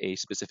have a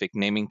specific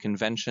naming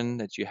convention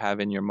that you have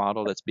in your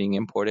model that's being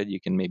imported, you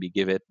can maybe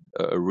give it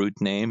a root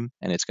name,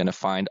 and it's going to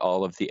find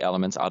all of the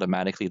elements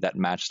automatically that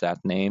match that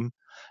name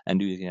and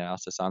do the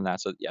analysis on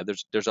that. So yeah,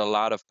 there's a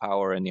lot of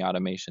power in the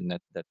automation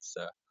that's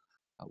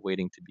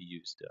waiting to be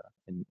used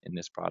in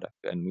this product,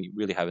 and we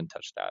really haven't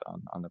touched that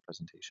on the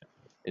presentation.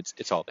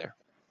 It's all there.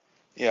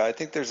 Yeah, I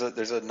think there's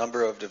a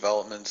number of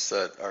developments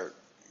that are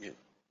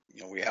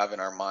we have in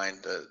our mind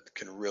that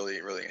can really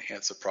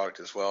enhance the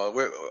product as well.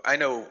 I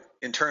know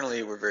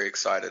internally we're very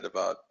excited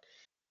about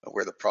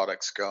where the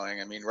product's going.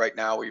 I mean, right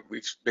now we've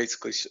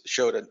basically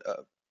showed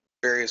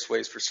various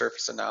ways for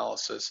surface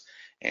analysis,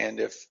 and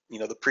if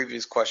the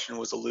previous question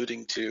was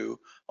alluding to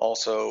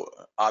also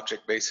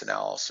object-based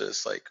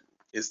analysis, like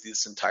is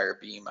this entire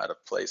beam out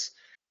of place?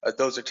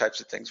 Those are types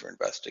of things we're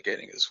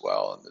investigating as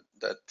well, and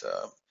that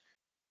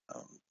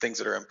things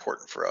that are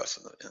important for us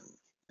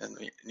in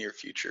the near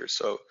future.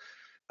 So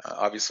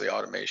obviously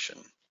automation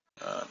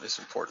is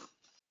important.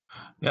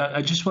 Yeah,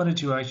 I just wanted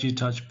to actually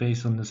touch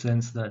base on the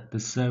sense that the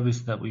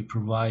service that we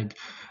provide,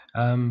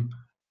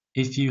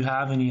 if you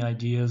have any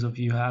ideas, if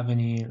you have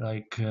any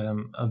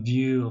a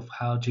view of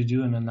how to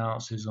do an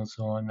analysis and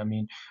so on, I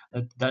mean,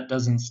 that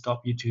doesn't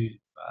stop you to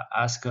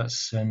ask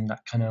us, and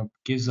that kind of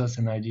gives us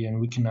an idea, and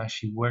we can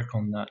actually work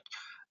on that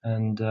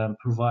and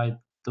provide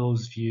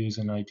those views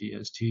and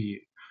ideas to you.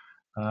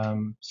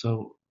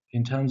 So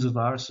in terms of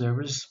our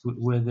service,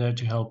 we're there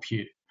to help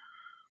you.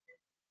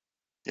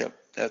 Yep,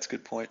 that's a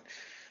good point.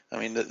 I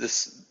mean,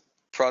 this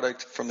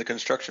product from the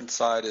construction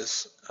side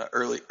is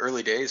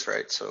early days,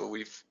 right? So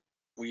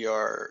we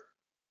are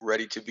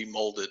ready to be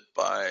molded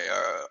by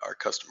our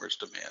customers'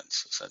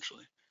 demands,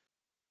 essentially.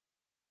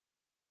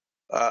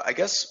 I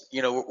guess,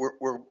 you know,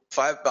 we're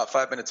about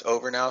 5 minutes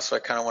over now, so I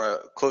kind of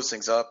want to close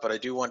things up, but I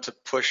do want to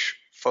push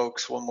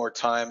folks one more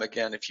time.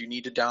 Again, if you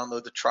need to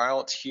download the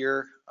trial, it's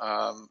here.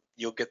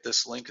 You'll get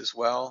this link as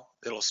well.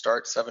 It'll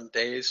start 7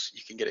 days.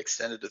 You can get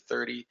extended to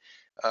 30.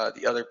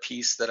 The other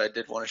piece that I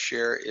did want to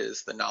share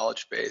is the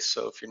knowledge base.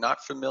 So if you're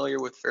not familiar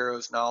with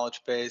Faro's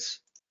knowledge base,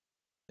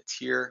 it's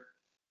here.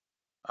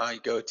 You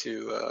go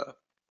to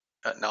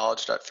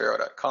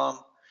knowledge.faro.com.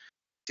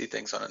 See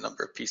things on a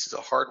number of pieces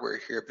of hardware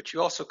here, but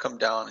you also come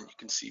down and you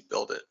can see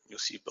BuildIT. You'll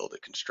see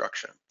BuildIT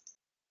Construction.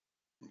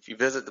 If you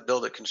visit the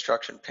BuildIT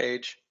Construction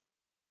page,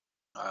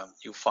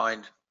 you'll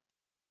find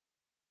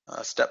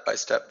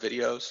step-by-step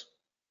videos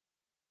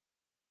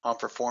on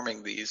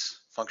performing these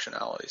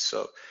functionalities.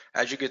 So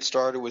as you get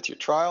started with your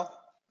trial,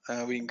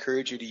 we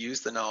encourage you to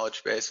use the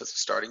knowledge base as a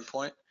starting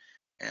point,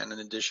 and in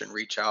addition,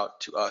 reach out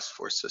to us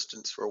for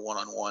assistance for a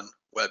one-on-one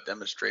web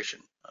demonstration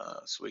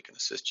so we can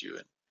assist you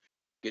and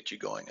get you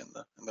going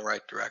in the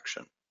right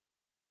direction.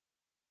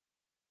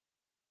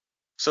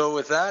 So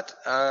with that,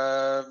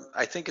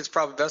 I think it's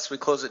probably best we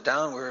close it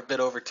down. We're a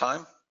bit over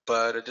time,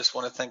 but I just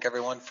want to thank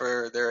everyone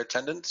for their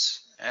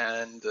attendance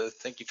and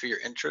thank you for your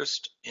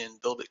interest in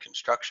BuildIT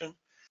Construction.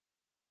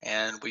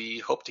 And we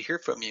hope to hear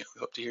from you. We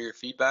hope to hear your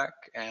feedback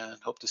and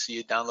hope to see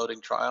you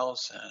downloading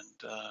trials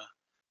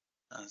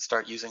and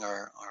start using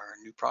our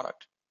new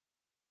product.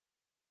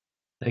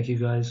 Thank you,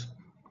 guys.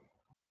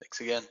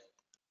 Thanks again.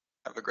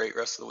 Have a great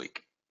rest of the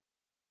week.